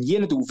taucht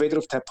nie auf, weder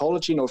auf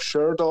Tapology noch auf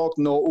Sherdog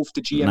noch auf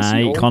der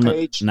GMC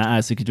Homepage. Nein,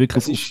 es gibt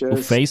wirklich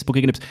auf Facebook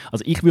irgendetwas.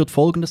 Also ich würde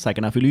Folgendes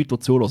sagen, auch für Leute, die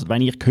zuhören.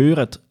 Wenn ihr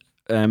hört,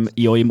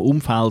 in eurem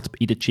Umfeld,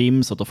 in den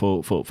Gyms oder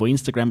von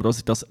Instagram,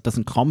 dass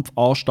ein Kampf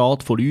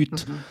ansteht von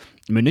Leuten,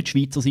 wir müssen nicht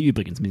Schweizer sein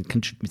übrigens, wir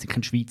sind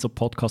kein Schweizer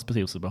Podcast,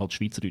 also wir halt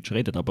Schweizerdeutsch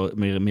reden, aber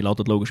wir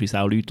laden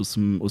logischerweise auch Leute aus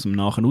dem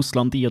nahen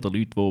Ausland ein oder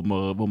Leute, wo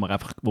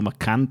man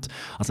kennt.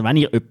 Also wenn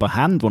ihr jemanden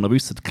habt, wo ihr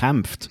wisst,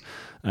 kämpft,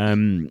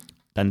 dann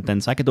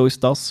sagt uns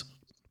das.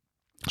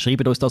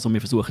 Schreibt uns das und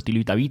wir versuchen, die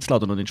Leute auch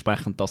einzuladen und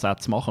entsprechend das auch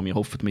zu machen. Wir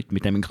hoffen,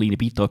 mit dem einen kleinen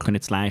Beitrag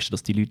können zu leisten,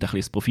 dass die Leute ein bisschen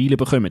das Profil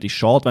bekommen. Es ist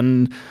schade,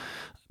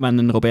 wenn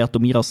ein Roberto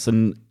Miras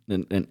ein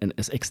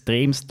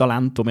extremes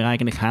Talent, das wir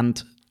eigentlich haben,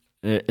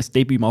 ein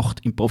Debüt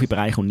macht im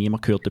Profibereich und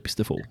niemand hört etwas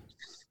davon.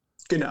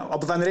 Genau,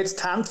 aber wenn er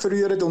jetzt die Hände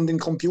verrührt und in den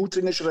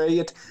Computer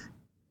schreit,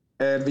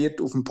 er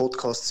wird auf dem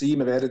Podcast sein.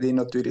 Wir werden ihn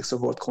natürlich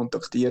sofort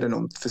kontaktieren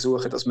und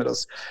versuchen, dass wir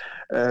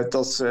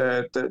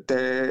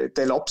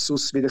den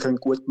Lapsus wieder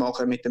gut machen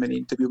können mit einem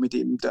Interview mit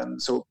ihm, dann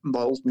so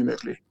bald wie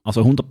möglich.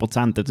 Also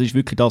 100%. Das ist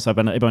wirklich das,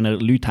 wenn ihr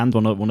Leute habt,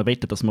 die wollen,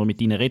 dass wir mit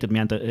ihnen reden.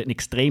 Wir haben eine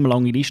extrem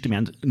lange Liste, wir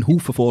haben einen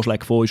Haufen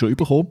Vorschläge von euch schon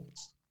bekommen.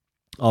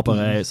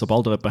 Aber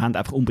sobald ihr jemanden habt,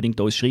 einfach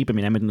unbedingt uns schreiben.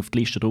 Wir nehmen dann auf die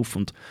Liste drauf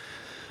und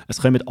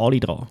Es kommen alle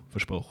dran,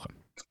 versprochen.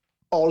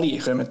 Alle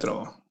kommen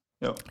dran.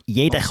 Ja.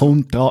 Jeder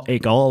kommt dran,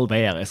 egal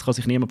wer. Es kann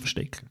sich niemand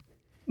verstecken.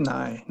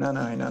 Nein.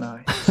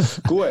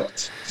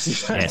 Gut.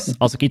 Yes.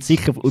 Also gibt es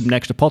sicher im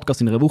nächsten Podcast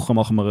in einer Woche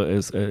machen wir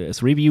ein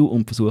Review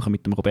und versuchen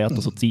mit dem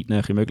Roberto so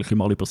zeitnah wie möglich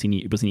mal über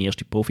seine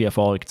erste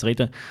Profi-Erfahrung zu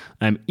reden.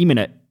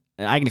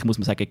 Eigentlich muss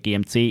man sagen,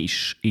 GMC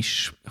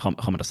ist kann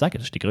man das sagen,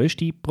 das ist der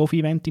grösste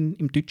Profi-Event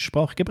im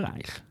deutschsprachigen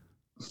Bereich.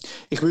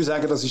 Ich würde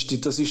sagen, das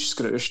ist das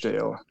Grösste,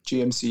 ja.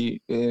 GMC,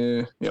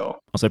 ja.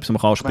 Also etwas,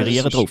 man kann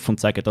aspirieren drauf und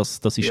sagen, das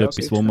ist ja,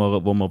 etwas, wo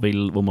man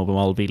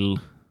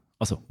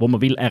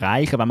will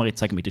erreichen, wenn man jetzt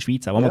sagen, mit der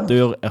Schweiz auch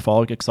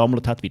Amateur-Erfahrungen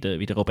gesammelt hat, wie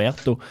der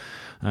Roberto,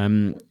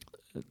 dann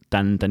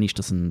ist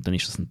das ein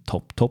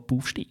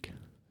Top-Aufstieg.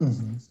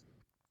 Mhm.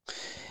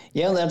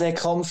 Ja, und der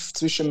Kampf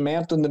zwischen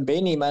Mert und dem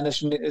Benny, ich meine,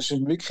 es ist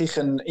wirklich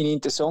ein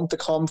interessanter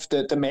Kampf.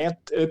 Der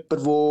Mert,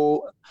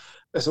 jemand,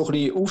 der so ein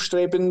bisschen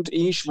aufstrebend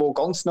ist, der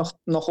ganz nach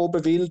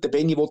oben will. Der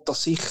Benny will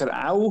das sicher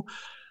auch.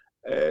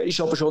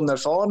 Ist aber schon ein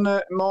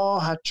erfahrener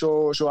Mann, hat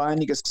schon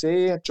einiges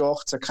gesehen, hat schon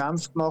 18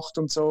 Kämpfe gemacht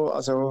und so.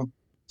 Also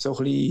so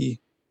ein bisschen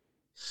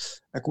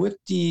eine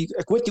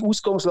gute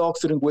Ausgangslage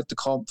für einen guten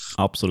Kampf.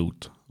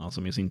 Absolut.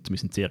 Also wir sind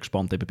sehr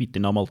gespannt. Eben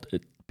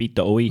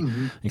bitte euch.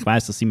 Ich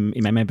weiss, dass im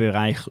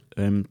MMA-Bereich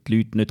die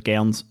Leute nicht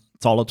gerne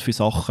zahlen für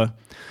Sachen.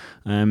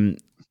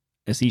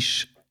 Es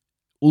ist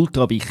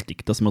ultra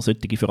wichtig, dass man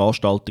solche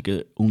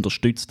Veranstaltungen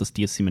unterstützt, dass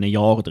die es in einem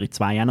Jahr oder in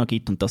 2 Jahren noch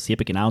gibt und dass sie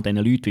eben genau diesen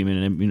Leuten wie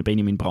einem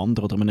Benjamin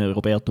Brander oder einem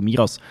Roberto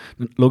Miras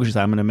logisch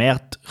auch einem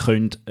Markt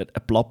eine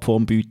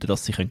Plattform bieten,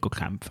 dass sie kämpfen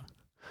können.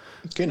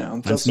 Genau.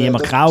 Wenn es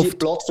niemand kauft. Die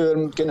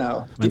Plattform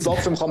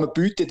kann man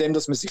bieten, indem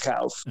dass man sie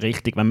kauft.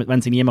 Richtig.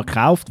 Wenn sie niemand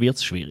kauft, wird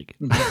es schwierig.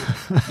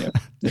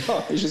 Ja,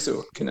 ist es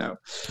so. Genau.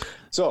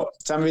 So,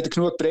 jetzt haben wir wieder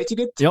genug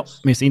gepredigt. Ja,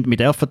 wir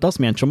dürfen das.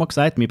 Wir haben schon mal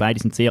gesagt, wir beide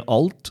sind sehr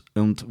alt.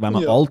 Und wenn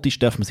man alt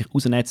ist, darf man sich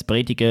rausnehmen, zu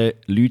predigen,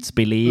 Leute zu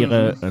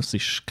belehren. Das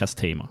ist kein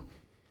Thema.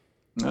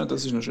 Ja,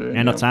 das ist noch schön. Wir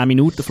haben noch 10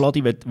 Minuten,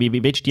 Vladi.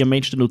 Wie willst du die am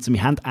Menschen nutzen?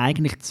 Wir haben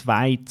eigentlich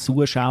 2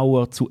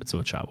 Zuhörerfragen,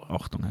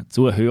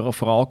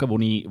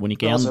 die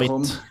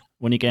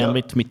ich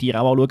gerne mit dir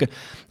auch anschauen.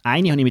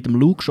 Eine habe ich mit dem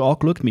Luke schon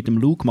angeschaut. Mit dem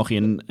Luke mache ich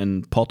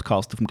einen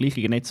Podcast auf dem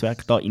gleichen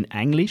Netzwerk da in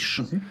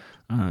Englisch.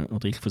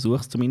 Oder ich versuche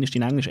es zumindest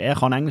in Englisch. Er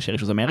kann Englisch, er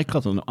ist aus Amerika,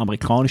 also ein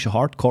amerikanischer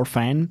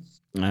Hardcore-Fan,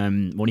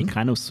 den ich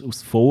kenne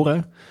aus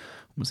Foren.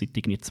 Wir seit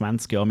irgendwie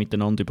 20 Jahren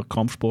miteinander über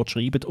Kampfsport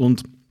schreiben.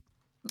 Und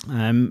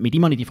mit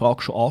ihm habe ich die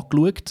Frage schon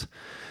angeschaut.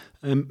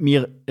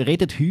 Wir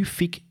reden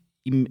häufig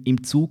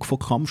im Zug von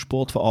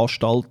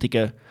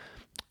Kampfsportveranstaltungen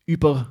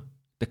über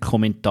den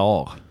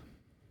Kommentar.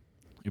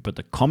 Über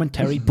den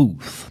Commentary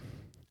Booth.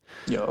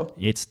 Ja.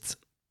 Jetzt,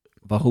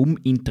 warum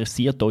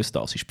interessiert uns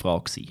das, ist die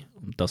Frage.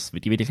 Und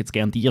die will ich jetzt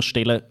gerne dir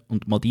stellen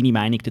und mal deine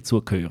Meinung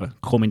dazu hören.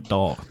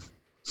 Kommentar.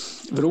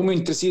 Warum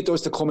interessiert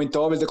uns der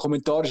Kommentar? Weil der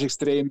Kommentar ist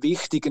extrem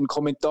wichtig. Ein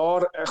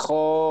Kommentar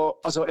kann,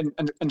 also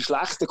ein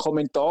schlechter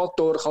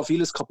Kommentator kann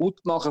vieles kaputt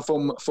machen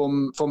vom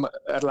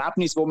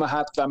Erlebnis, das man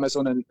hat, wenn man so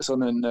einen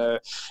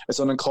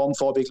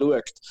Kampfabend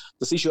schaut.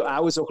 Das ist ja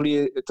auch so ein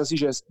bisschen, das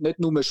ist ja nicht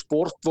nur ein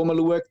Sport, wo man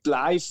schaut,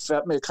 live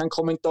hat man keinen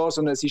Kommentar,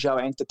 sondern es ist auch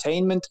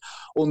Entertainment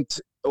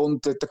und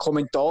der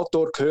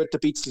Kommentator gehört ein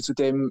bisschen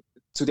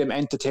zu dem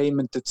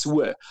Entertainment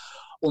dazu.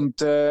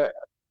 Und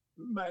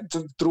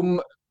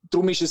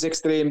Darum ist es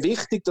extrem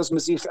wichtig, dass man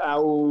sich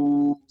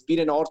auch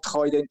wie eine Art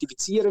kann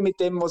identifizieren mit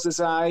dem, was er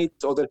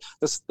sagt, oder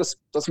dass es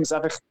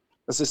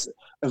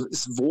ein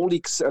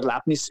wohliges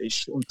Erlebnis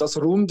ist. Und das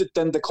rundet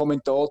dann der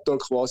Kommentator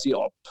quasi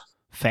ab.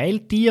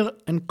 Fehlt dir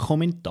ein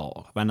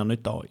Kommentar, wenn er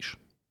nicht da ist?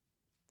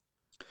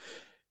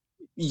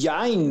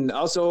 Jein,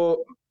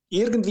 also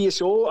irgendwie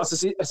schon. Also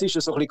es ist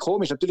ja so ein bisschen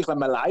komisch. Natürlich, wenn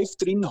man live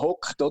drin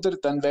hockt, oder,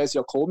 dann wäre es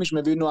ja komisch,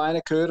 man würde nur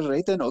einen hören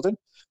reden, oder?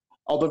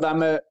 Aber wenn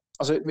man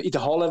also in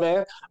der Halle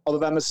wäre,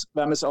 aber wenn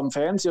man es am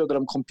Fernsehen oder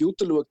am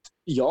Computer schaut,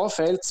 ja,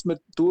 fehlt es mir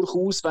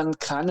durchaus, wenn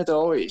keiner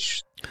da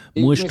ist.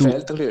 Musst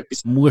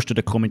du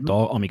den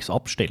Kommentar amigs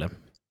abstellen?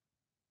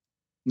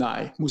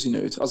 Nein, muss ich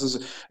nicht. Also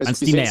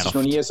bis jetzt ist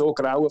noch nie so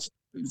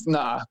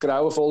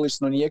grauenvoll ist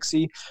es noch nie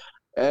gewesen.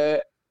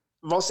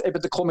 Was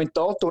eben der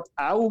Kommentator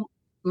auch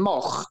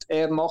macht,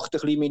 er macht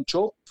ein bisschen meinen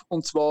Job,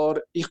 und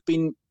zwar, ich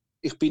bin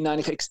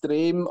eigentlich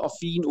extrem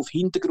affin auf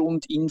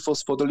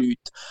Hintergrundinfos von den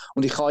Leuten.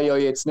 Und ich kann ja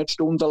jetzt nicht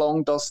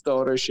stundenlang das da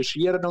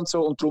recherchieren und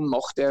so, und darum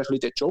macht er ein bisschen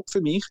den Job für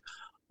mich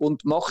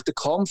und macht den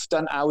Kampf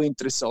dann auch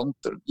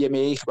interessanter, je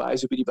mehr ich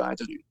weiss über die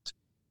beiden Leute.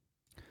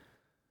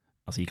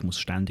 Also ich muss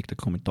ständig den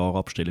Kommentar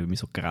abstellen, weil mich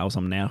so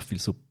grausam nervt, weil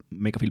so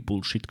mega viel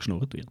Bullshit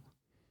geschnurrt wird.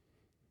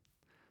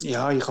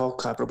 Ja, ich habe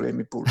kein Problem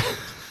mit Bullshit.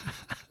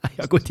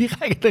 Ja gut,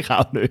 ich eigentlich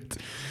auch nicht.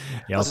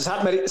 Ja. Also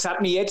es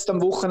hat mich jetzt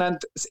am Wochenende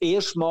das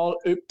erste Mal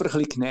jemand ein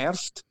bisschen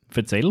genervt.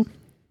 Erzähl.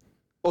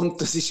 Und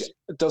das ist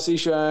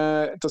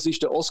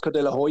der Oscar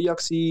de la Hoya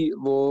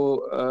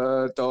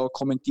der da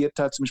kommentiert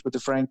hat, zum Beispiel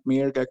der Frank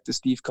Mir gegen den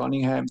Steve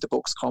Cunningham, den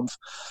Boxkampf.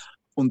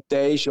 Und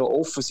der ist ja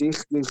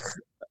offensichtlich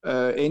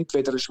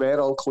entweder schwer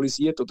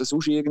alkoholisiert oder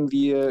sonst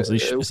irgendwie es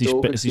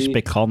ist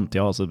bekannt,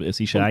 ja. Also, es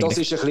ist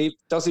eigentlich...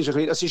 das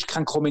ist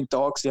kein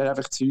Kommentar gewesen, er hat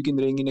einfach Zeug in den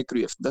Ring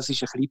gerufen. Das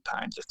ist ein bisschen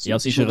peinlich. Ja,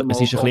 es ist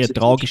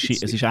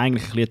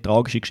eigentlich eine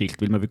tragische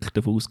Geschichte, weil man wirklich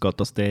davon ausgeht,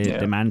 dass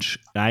der Mensch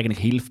eigentlich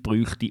Hilfe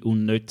bräuchte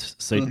und nicht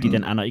sollte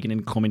dann auch noch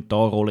irgendeine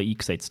Kommentarrolle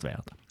eingesetzt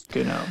werden.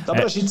 Genau,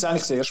 aber das ist jetzt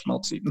eigentlich das erste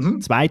Mal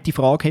gewesen. Zweite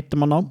Frage hätten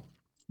wir noch.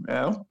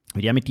 Ja.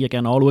 Würde ich mit dir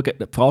gerne anschauen.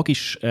 Die Frage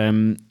ist,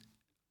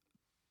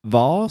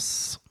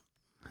 was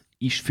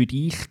ist für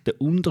dich der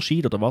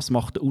Unterschied oder was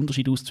macht der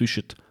Unterschied aus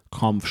zwischen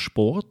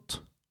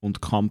Kampfsport und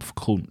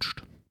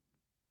Kampfkunst?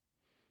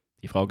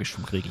 Die Frage ist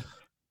vom Kriegi.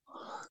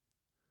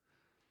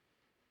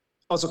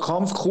 Also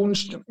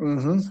Kampfkunst,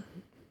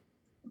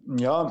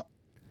 ja,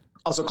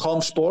 also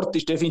Kampfsport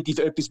ist definitiv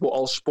etwas, wo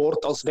als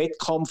Sport, als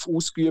Wettkampf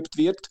ausgeübt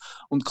wird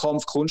und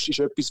Kampfkunst ist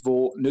etwas,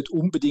 wo nicht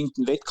unbedingt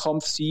ein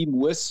Wettkampf sein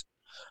muss.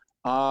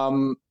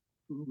 Also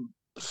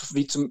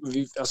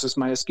ich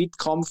meine, es gibt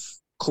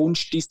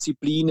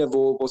Kampfkunstdisziplinen,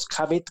 wo es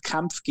keinen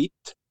Wettkampf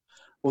gibt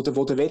oder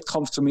wo der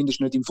Wettkampf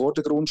zumindest nicht im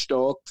Vordergrund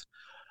steht.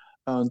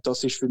 Und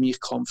das ist für mich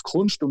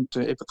Kampfkunst und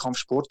eben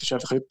Kampfsport ist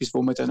einfach etwas,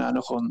 wo man dann auch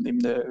noch in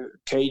einem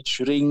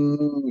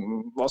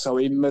Cage-Ring, was auch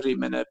immer,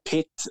 in einem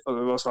Pit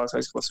oder was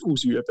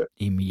ausüben.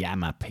 Im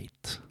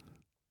Yama-Pit.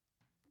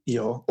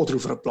 Ja, oder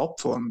auf einer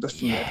Plattform. Das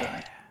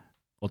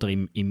oder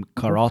im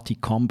Karate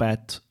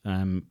Combat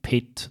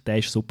Pit, der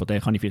ist super,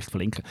 den kann ich vielleicht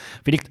verlinken.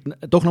 Vielleicht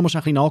doch noch mal ein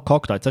bisschen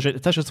nachgehakt. Jetzt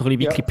hast du so eine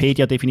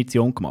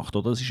Wikipedia-Definition gemacht,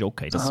 oder? Das ist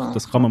okay,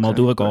 das kann man mal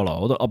durchgehen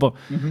lassen, oder? Aber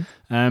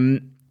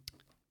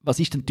was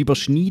ist denn die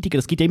Überschneidung?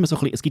 Es gibt immer so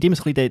ein bisschen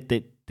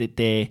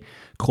den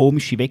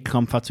komischen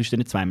Wettkampf zwischen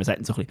den zwei. Man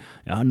sagt so ein bisschen,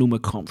 ja,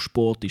 nur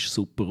Kampfsport ist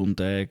super und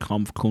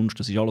Kampfkunst,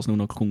 das ist alles nur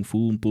noch Kung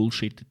Fu und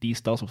Bullshit,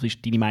 dies, das. Was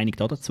ist deine Meinung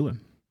da dazu?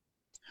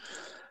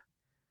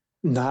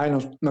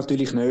 Nein,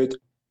 natürlich nicht.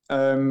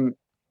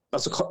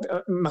 Also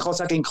man kann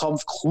sagen, in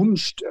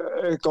Kampfkunst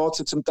geht es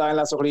ja zum Teil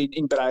auch so ein bisschen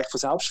im Bereich von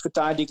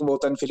Selbstverteidigung, wo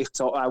dann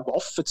vielleicht auch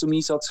Waffen zum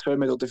Einsatz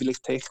kommen oder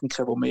vielleicht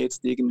Techniken, die man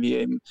jetzt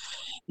irgendwie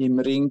im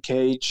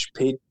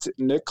Ring-Cage-Pit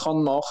nicht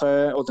kann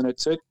machen oder nicht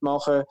sollte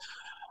machen.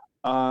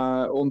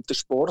 Und der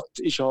Sport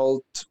ist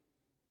halt,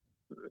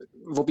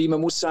 wobei man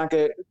muss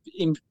sagen,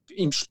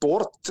 im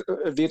Sport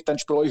wird dann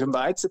Spreu vom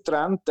Weizen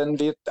getrennt, dann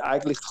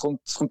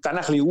kommt dann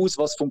ein bisschen aus,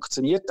 was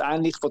funktioniert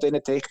eigentlich von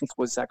diesen Techniken,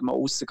 wo ich sage mal,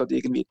 aussen geht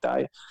irgendwie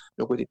Taille,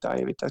 ja gut, die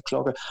Taille wird auch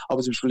geschlagen,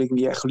 aber zum Beispiel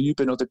irgendwie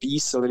Klüben oder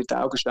Beißen oder in die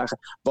Augen stechen,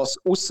 was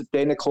außer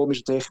diesen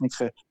komischen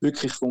Techniken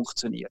wirklich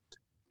funktioniert.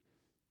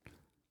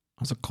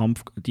 Also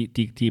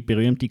die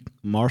berühmte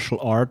Martial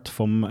Art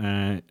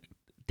vom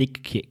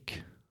Dick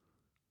Kick.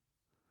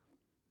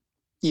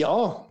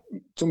 Ja,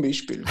 zum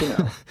Beispiel,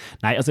 genau.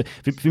 Nein, also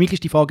für mich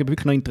ist die Frage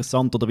wirklich noch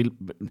interessant, oder weil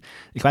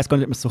ich weiß gar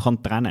nicht, ob man es so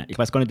trennen kann. Ich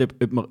weiß gar nicht,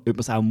 ob man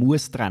es auch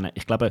muss trennen.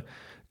 Ich glaube,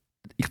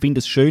 ich finde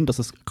es schön, dass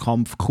es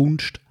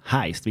Kampfkunst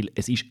heisst, weil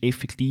es ist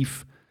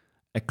effektiv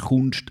eine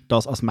Kunst,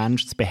 das als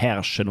Mensch zu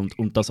beherrschen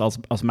und das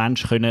als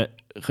Mensch können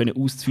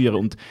auszuführen.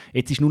 Und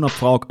jetzt ist nur noch die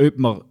Frage, ob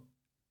man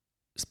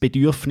das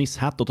Bedürfnis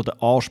hat oder den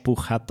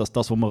Anspruch hat, dass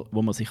das, wo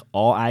man sich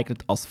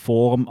aneignet, als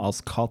Form,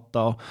 als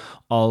Kata,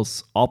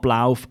 als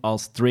Ablauf,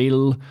 als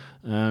Drill,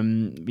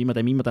 wie man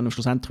dem immer dann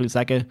schlussendlich will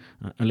sagen,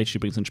 letztens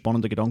übrigens einen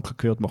spannenden Gedanken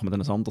gehört, machen wir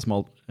dann ein anderes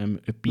Mal,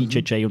 ob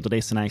BJJ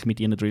unterdessen eigentlich mit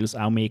ihren Drills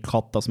auch mehr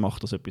Katas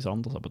macht als etwas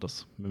anderes, aber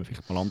das müssen wir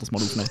vielleicht mal anders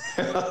mal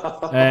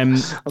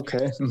aufnehmen.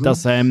 Okay.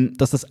 Dass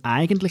das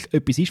eigentlich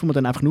etwas ist, wo man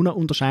dann einfach nur noch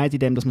unterscheidet,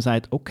 indem dass man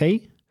sagt,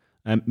 okay,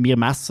 wir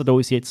messen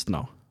uns jetzt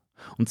noch.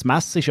 Und das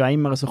Messen ist ja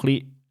immer so ein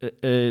bisschen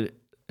ein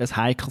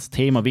heikles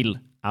Thema, weil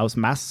auch das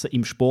Messen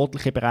im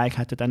sportlichen Bereich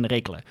hat ja dann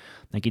Regeln.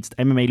 Dann gibt es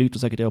MMA-Leute, die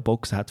sagen, ja,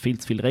 Boxen hat viel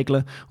zu viele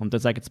Regeln. Und dann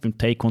sagen sie beim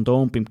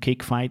Taekwondo und beim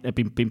Kickfight,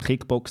 beim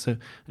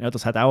Kickboxen, ja,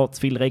 das hat auch zu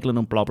viele Regeln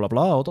und bla bla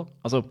bla, oder?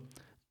 Also,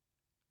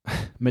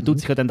 man tut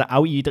sich ja dann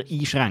auch wieder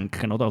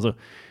einschränken, oder? Also,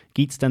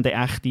 gibt es dann den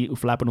echten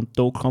auf Leben und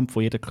Tod Kampf,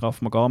 wo jeder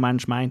Krav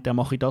Maga-Mensch meint, der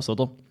mache ich das,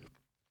 oder?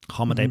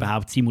 Kann man den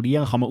überhaupt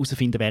simulieren? Kann man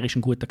herausfinden, wer ist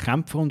ein guter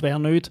Kämpfer und wer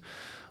nicht?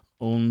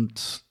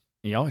 Und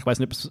ja, ich weiß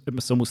nicht, ob man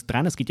es so muss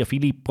trennen. Es gibt ja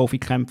viele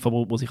Profikämpfer,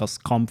 die sich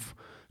als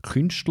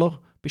Kampfkünstler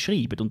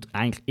beschreiben und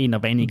eigentlich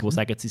eher wenige, die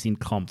sagen, sie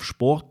sind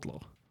Kampfsportler.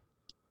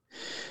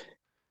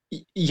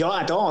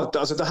 Ja, da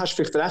hast du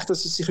vielleicht recht,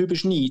 dass es sich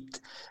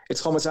überschneidet.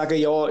 Jetzt kann man sagen,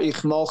 ja,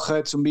 ich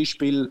mache zum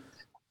Beispiel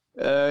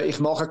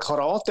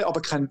Karate,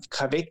 aber kein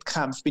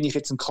Wettkampf. Bin ich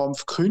jetzt ein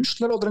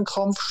Kampfkünstler oder ein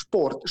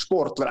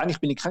Kampfsportler? Eigentlich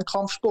bin ich kein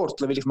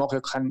Kampfsportler, weil ich mache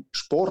ja keinen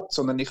Sport,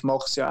 sondern ich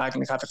mache es ja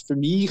eigentlich einfach für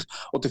mich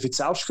oder für die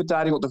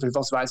Selbstverteidigung oder für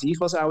was weiß ich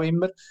was auch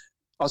immer.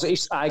 Also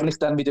ist es eigentlich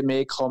dann wieder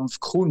mehr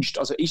Kampfkunst.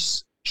 Also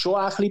ist es schon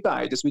ein bisschen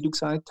beides, wie du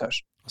gesagt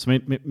hast. Also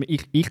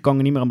ich gehe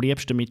immer am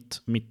liebsten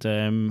mit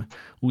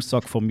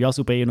Aussage von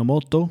Yasubei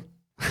Enomoto,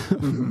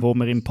 wo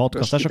wir im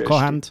Podcast auch schon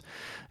hatten.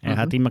 Er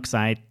hat immer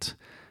gesagt,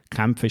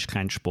 Kämpfen ist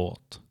kein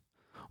Sport.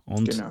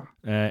 Und genau.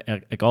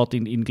 Er geht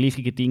in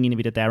gleiche Dinge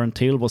wie der Darren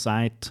Till, der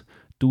sagt,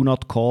 do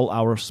not call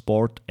our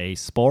sport a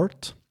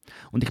sport.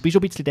 Und ich bin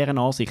schon ein bisschen dieser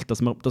Ansicht,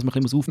 dass man ein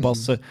bisschen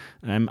aufpassen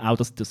muss, auch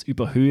das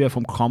Überhöhen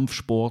vom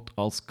Kampfsport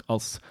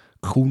als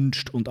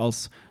Kunst und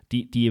als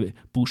die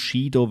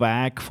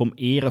Bushido-Weg vom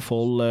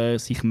ehrenvollen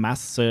sich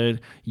messen,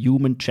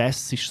 Human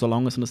Chess ist so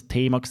lange so ein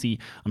Thema gewesen.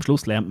 Am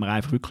Schluss lernt man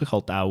einfach wirklich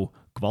halt auch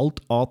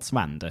Gewalt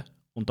anzuwenden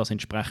und das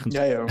entsprechend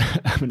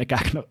einem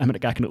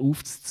Gegner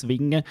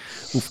aufzuzwingen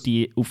auf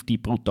die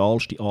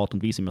brutalste Art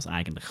und Weise, wie man es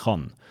eigentlich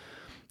kann.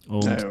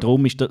 Und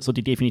darum ist so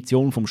die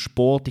Definition vom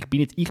Sport,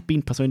 ich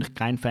bin persönlich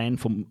kein Fan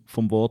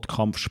vom Wort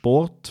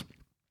Kampfsport.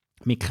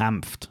 Man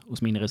kämpft,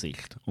 aus meiner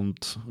Sicht.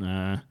 Und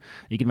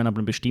irgendwann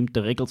aber ein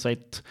bestimmter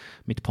Regelset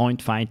mit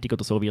Point-Fighting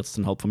oder so wird es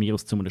dann halt von mir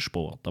aus zu einem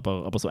Sport.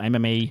 Aber so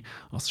MMA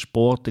als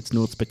Sport jetzt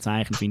nur zu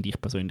bezeichnen, finde ich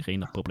persönlich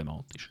eher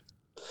problematisch.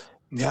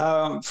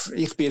 Ja,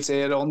 ich bin jetzt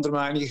eher anderer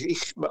Meinung.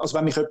 Also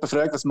wenn mich jemand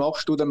fragt, was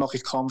machst du, dann mache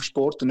ich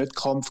Kampfsport und nicht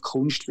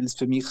Kampfkunst, weil es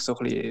für mich so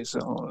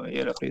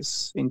eher ein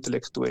bisschen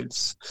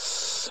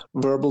intellektuelles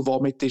Verbal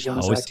Vomit ist, wenn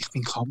man sagt, ich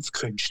bin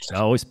Kampfkünstler.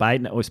 Ja, uns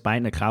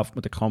beiden kauft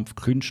man den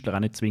Kampfkünstler auch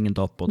nicht zwingend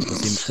ab. Oder?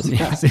 Das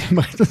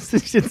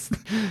ist jetzt,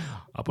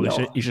 aber ist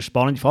eine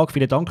spannende Frage.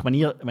 Vielen Dank, wenn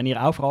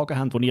ihr auch Fragen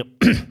habt, wo ihr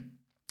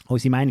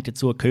unsere Meinung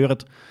dazu hören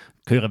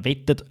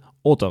wettet,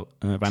 oder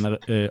wenn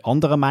ihr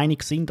anderer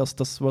Meinung sind, dass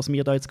das, was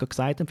wir da jetzt gerade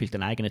gesagt haben, vielleicht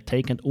einen eigenen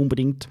Take habt,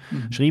 unbedingt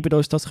schreibt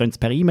uns das. Könnt es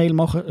per E-Mail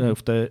machen.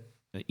 Auf der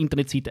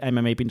Internetseite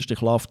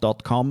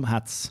mma-love.com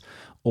hat es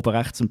oben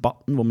rechts einen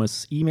Button, wo man ein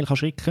E-Mail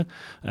schicken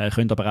kann.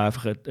 Könnt aber auch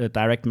einfach eine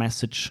Direct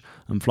Message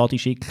Vladi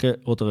schicken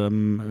oder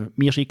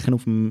mir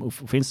schicken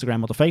auf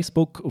Instagram oder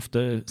Facebook auf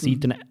der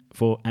Seite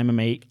von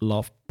MMA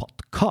Love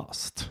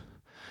Podcast.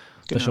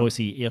 Genau. Das war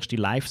unsere erste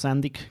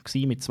Live-Sendung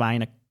mit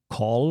zwei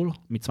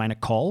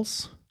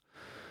Calls.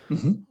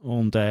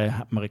 Und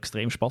hat mir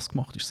extrem Spass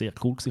gemacht. Das war sehr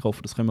cool. Ich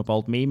hoffe, das können wir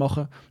bald mehr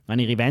machen. Wenn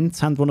ihr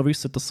Events habt, wo ihr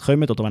wisst, dass es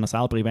kommt, oder wenn ihr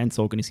selber Events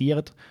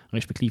organisiert,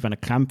 respektive wenn ihr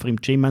Kämpfer im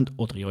Gym habt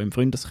oder in eurem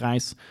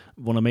Freundeskreis,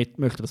 wo ihr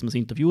möchtet, dass man es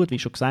interviewt, wie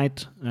schon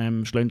gesagt,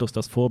 schlägt uns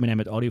das vor, wir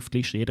nehmen alle auf die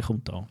Liste, jeder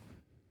kommt dran.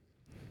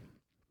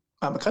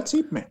 Haben wir keine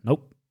Zeit mehr?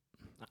 Nope.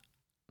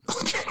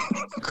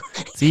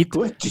 Die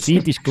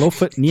Zeit ist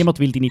gelaufen. Niemand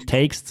will deine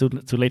Takes zu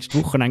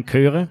letzten Wochen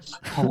hören.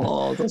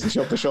 Oh, das ist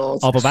aber schade.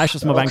 Aber weißt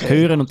du, was wir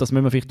hören, und das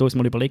müssen wir vielleicht uns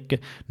mal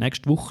überlegen.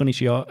 Nächste Woche ist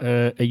ja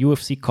eine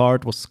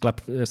UFC-Card, die es,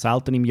 glaube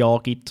selten im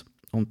Jahr gibt.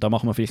 Und da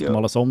machen wir vielleicht mal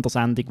eine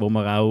Sondersendung, wo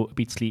wir auch ein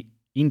bisschen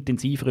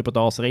intensiver über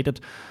das reden.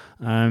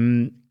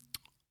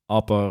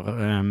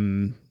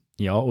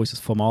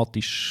 Unser Format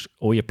ist,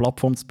 eure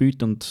Plattform zu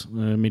bieten und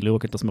wir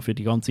schauen, dass wir für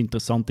die ganz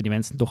interessanten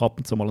Events doch ab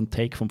und zu mal einen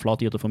Take von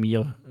Vladi oder von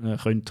mir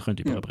könnt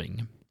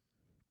überbringen.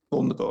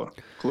 Wunderbar.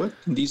 Gut,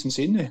 in diesem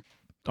Sinne.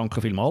 Danke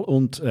vielmals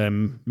und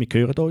wir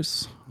hören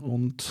uns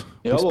und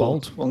bis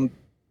bald. Und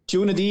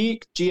tune in,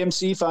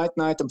 GMC Fight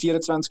Night am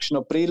 24.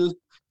 April.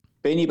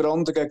 Benny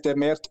Brander gegen den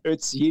Mert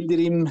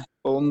Yildirim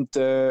und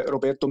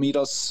Roberto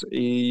Miras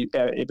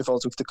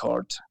ebenfalls auf der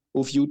Card.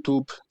 Auf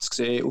YouTube zu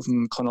sehen, auf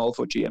dem Kanal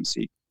von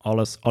GMC.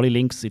 Alle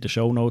Links in den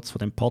Shownotes von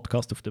dem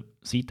Podcast auf der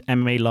Seite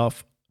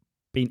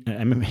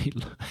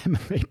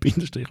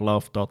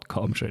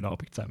MMA-love.com. Schönen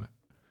Abend zusammen.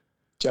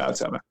 Ciao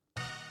zusammen.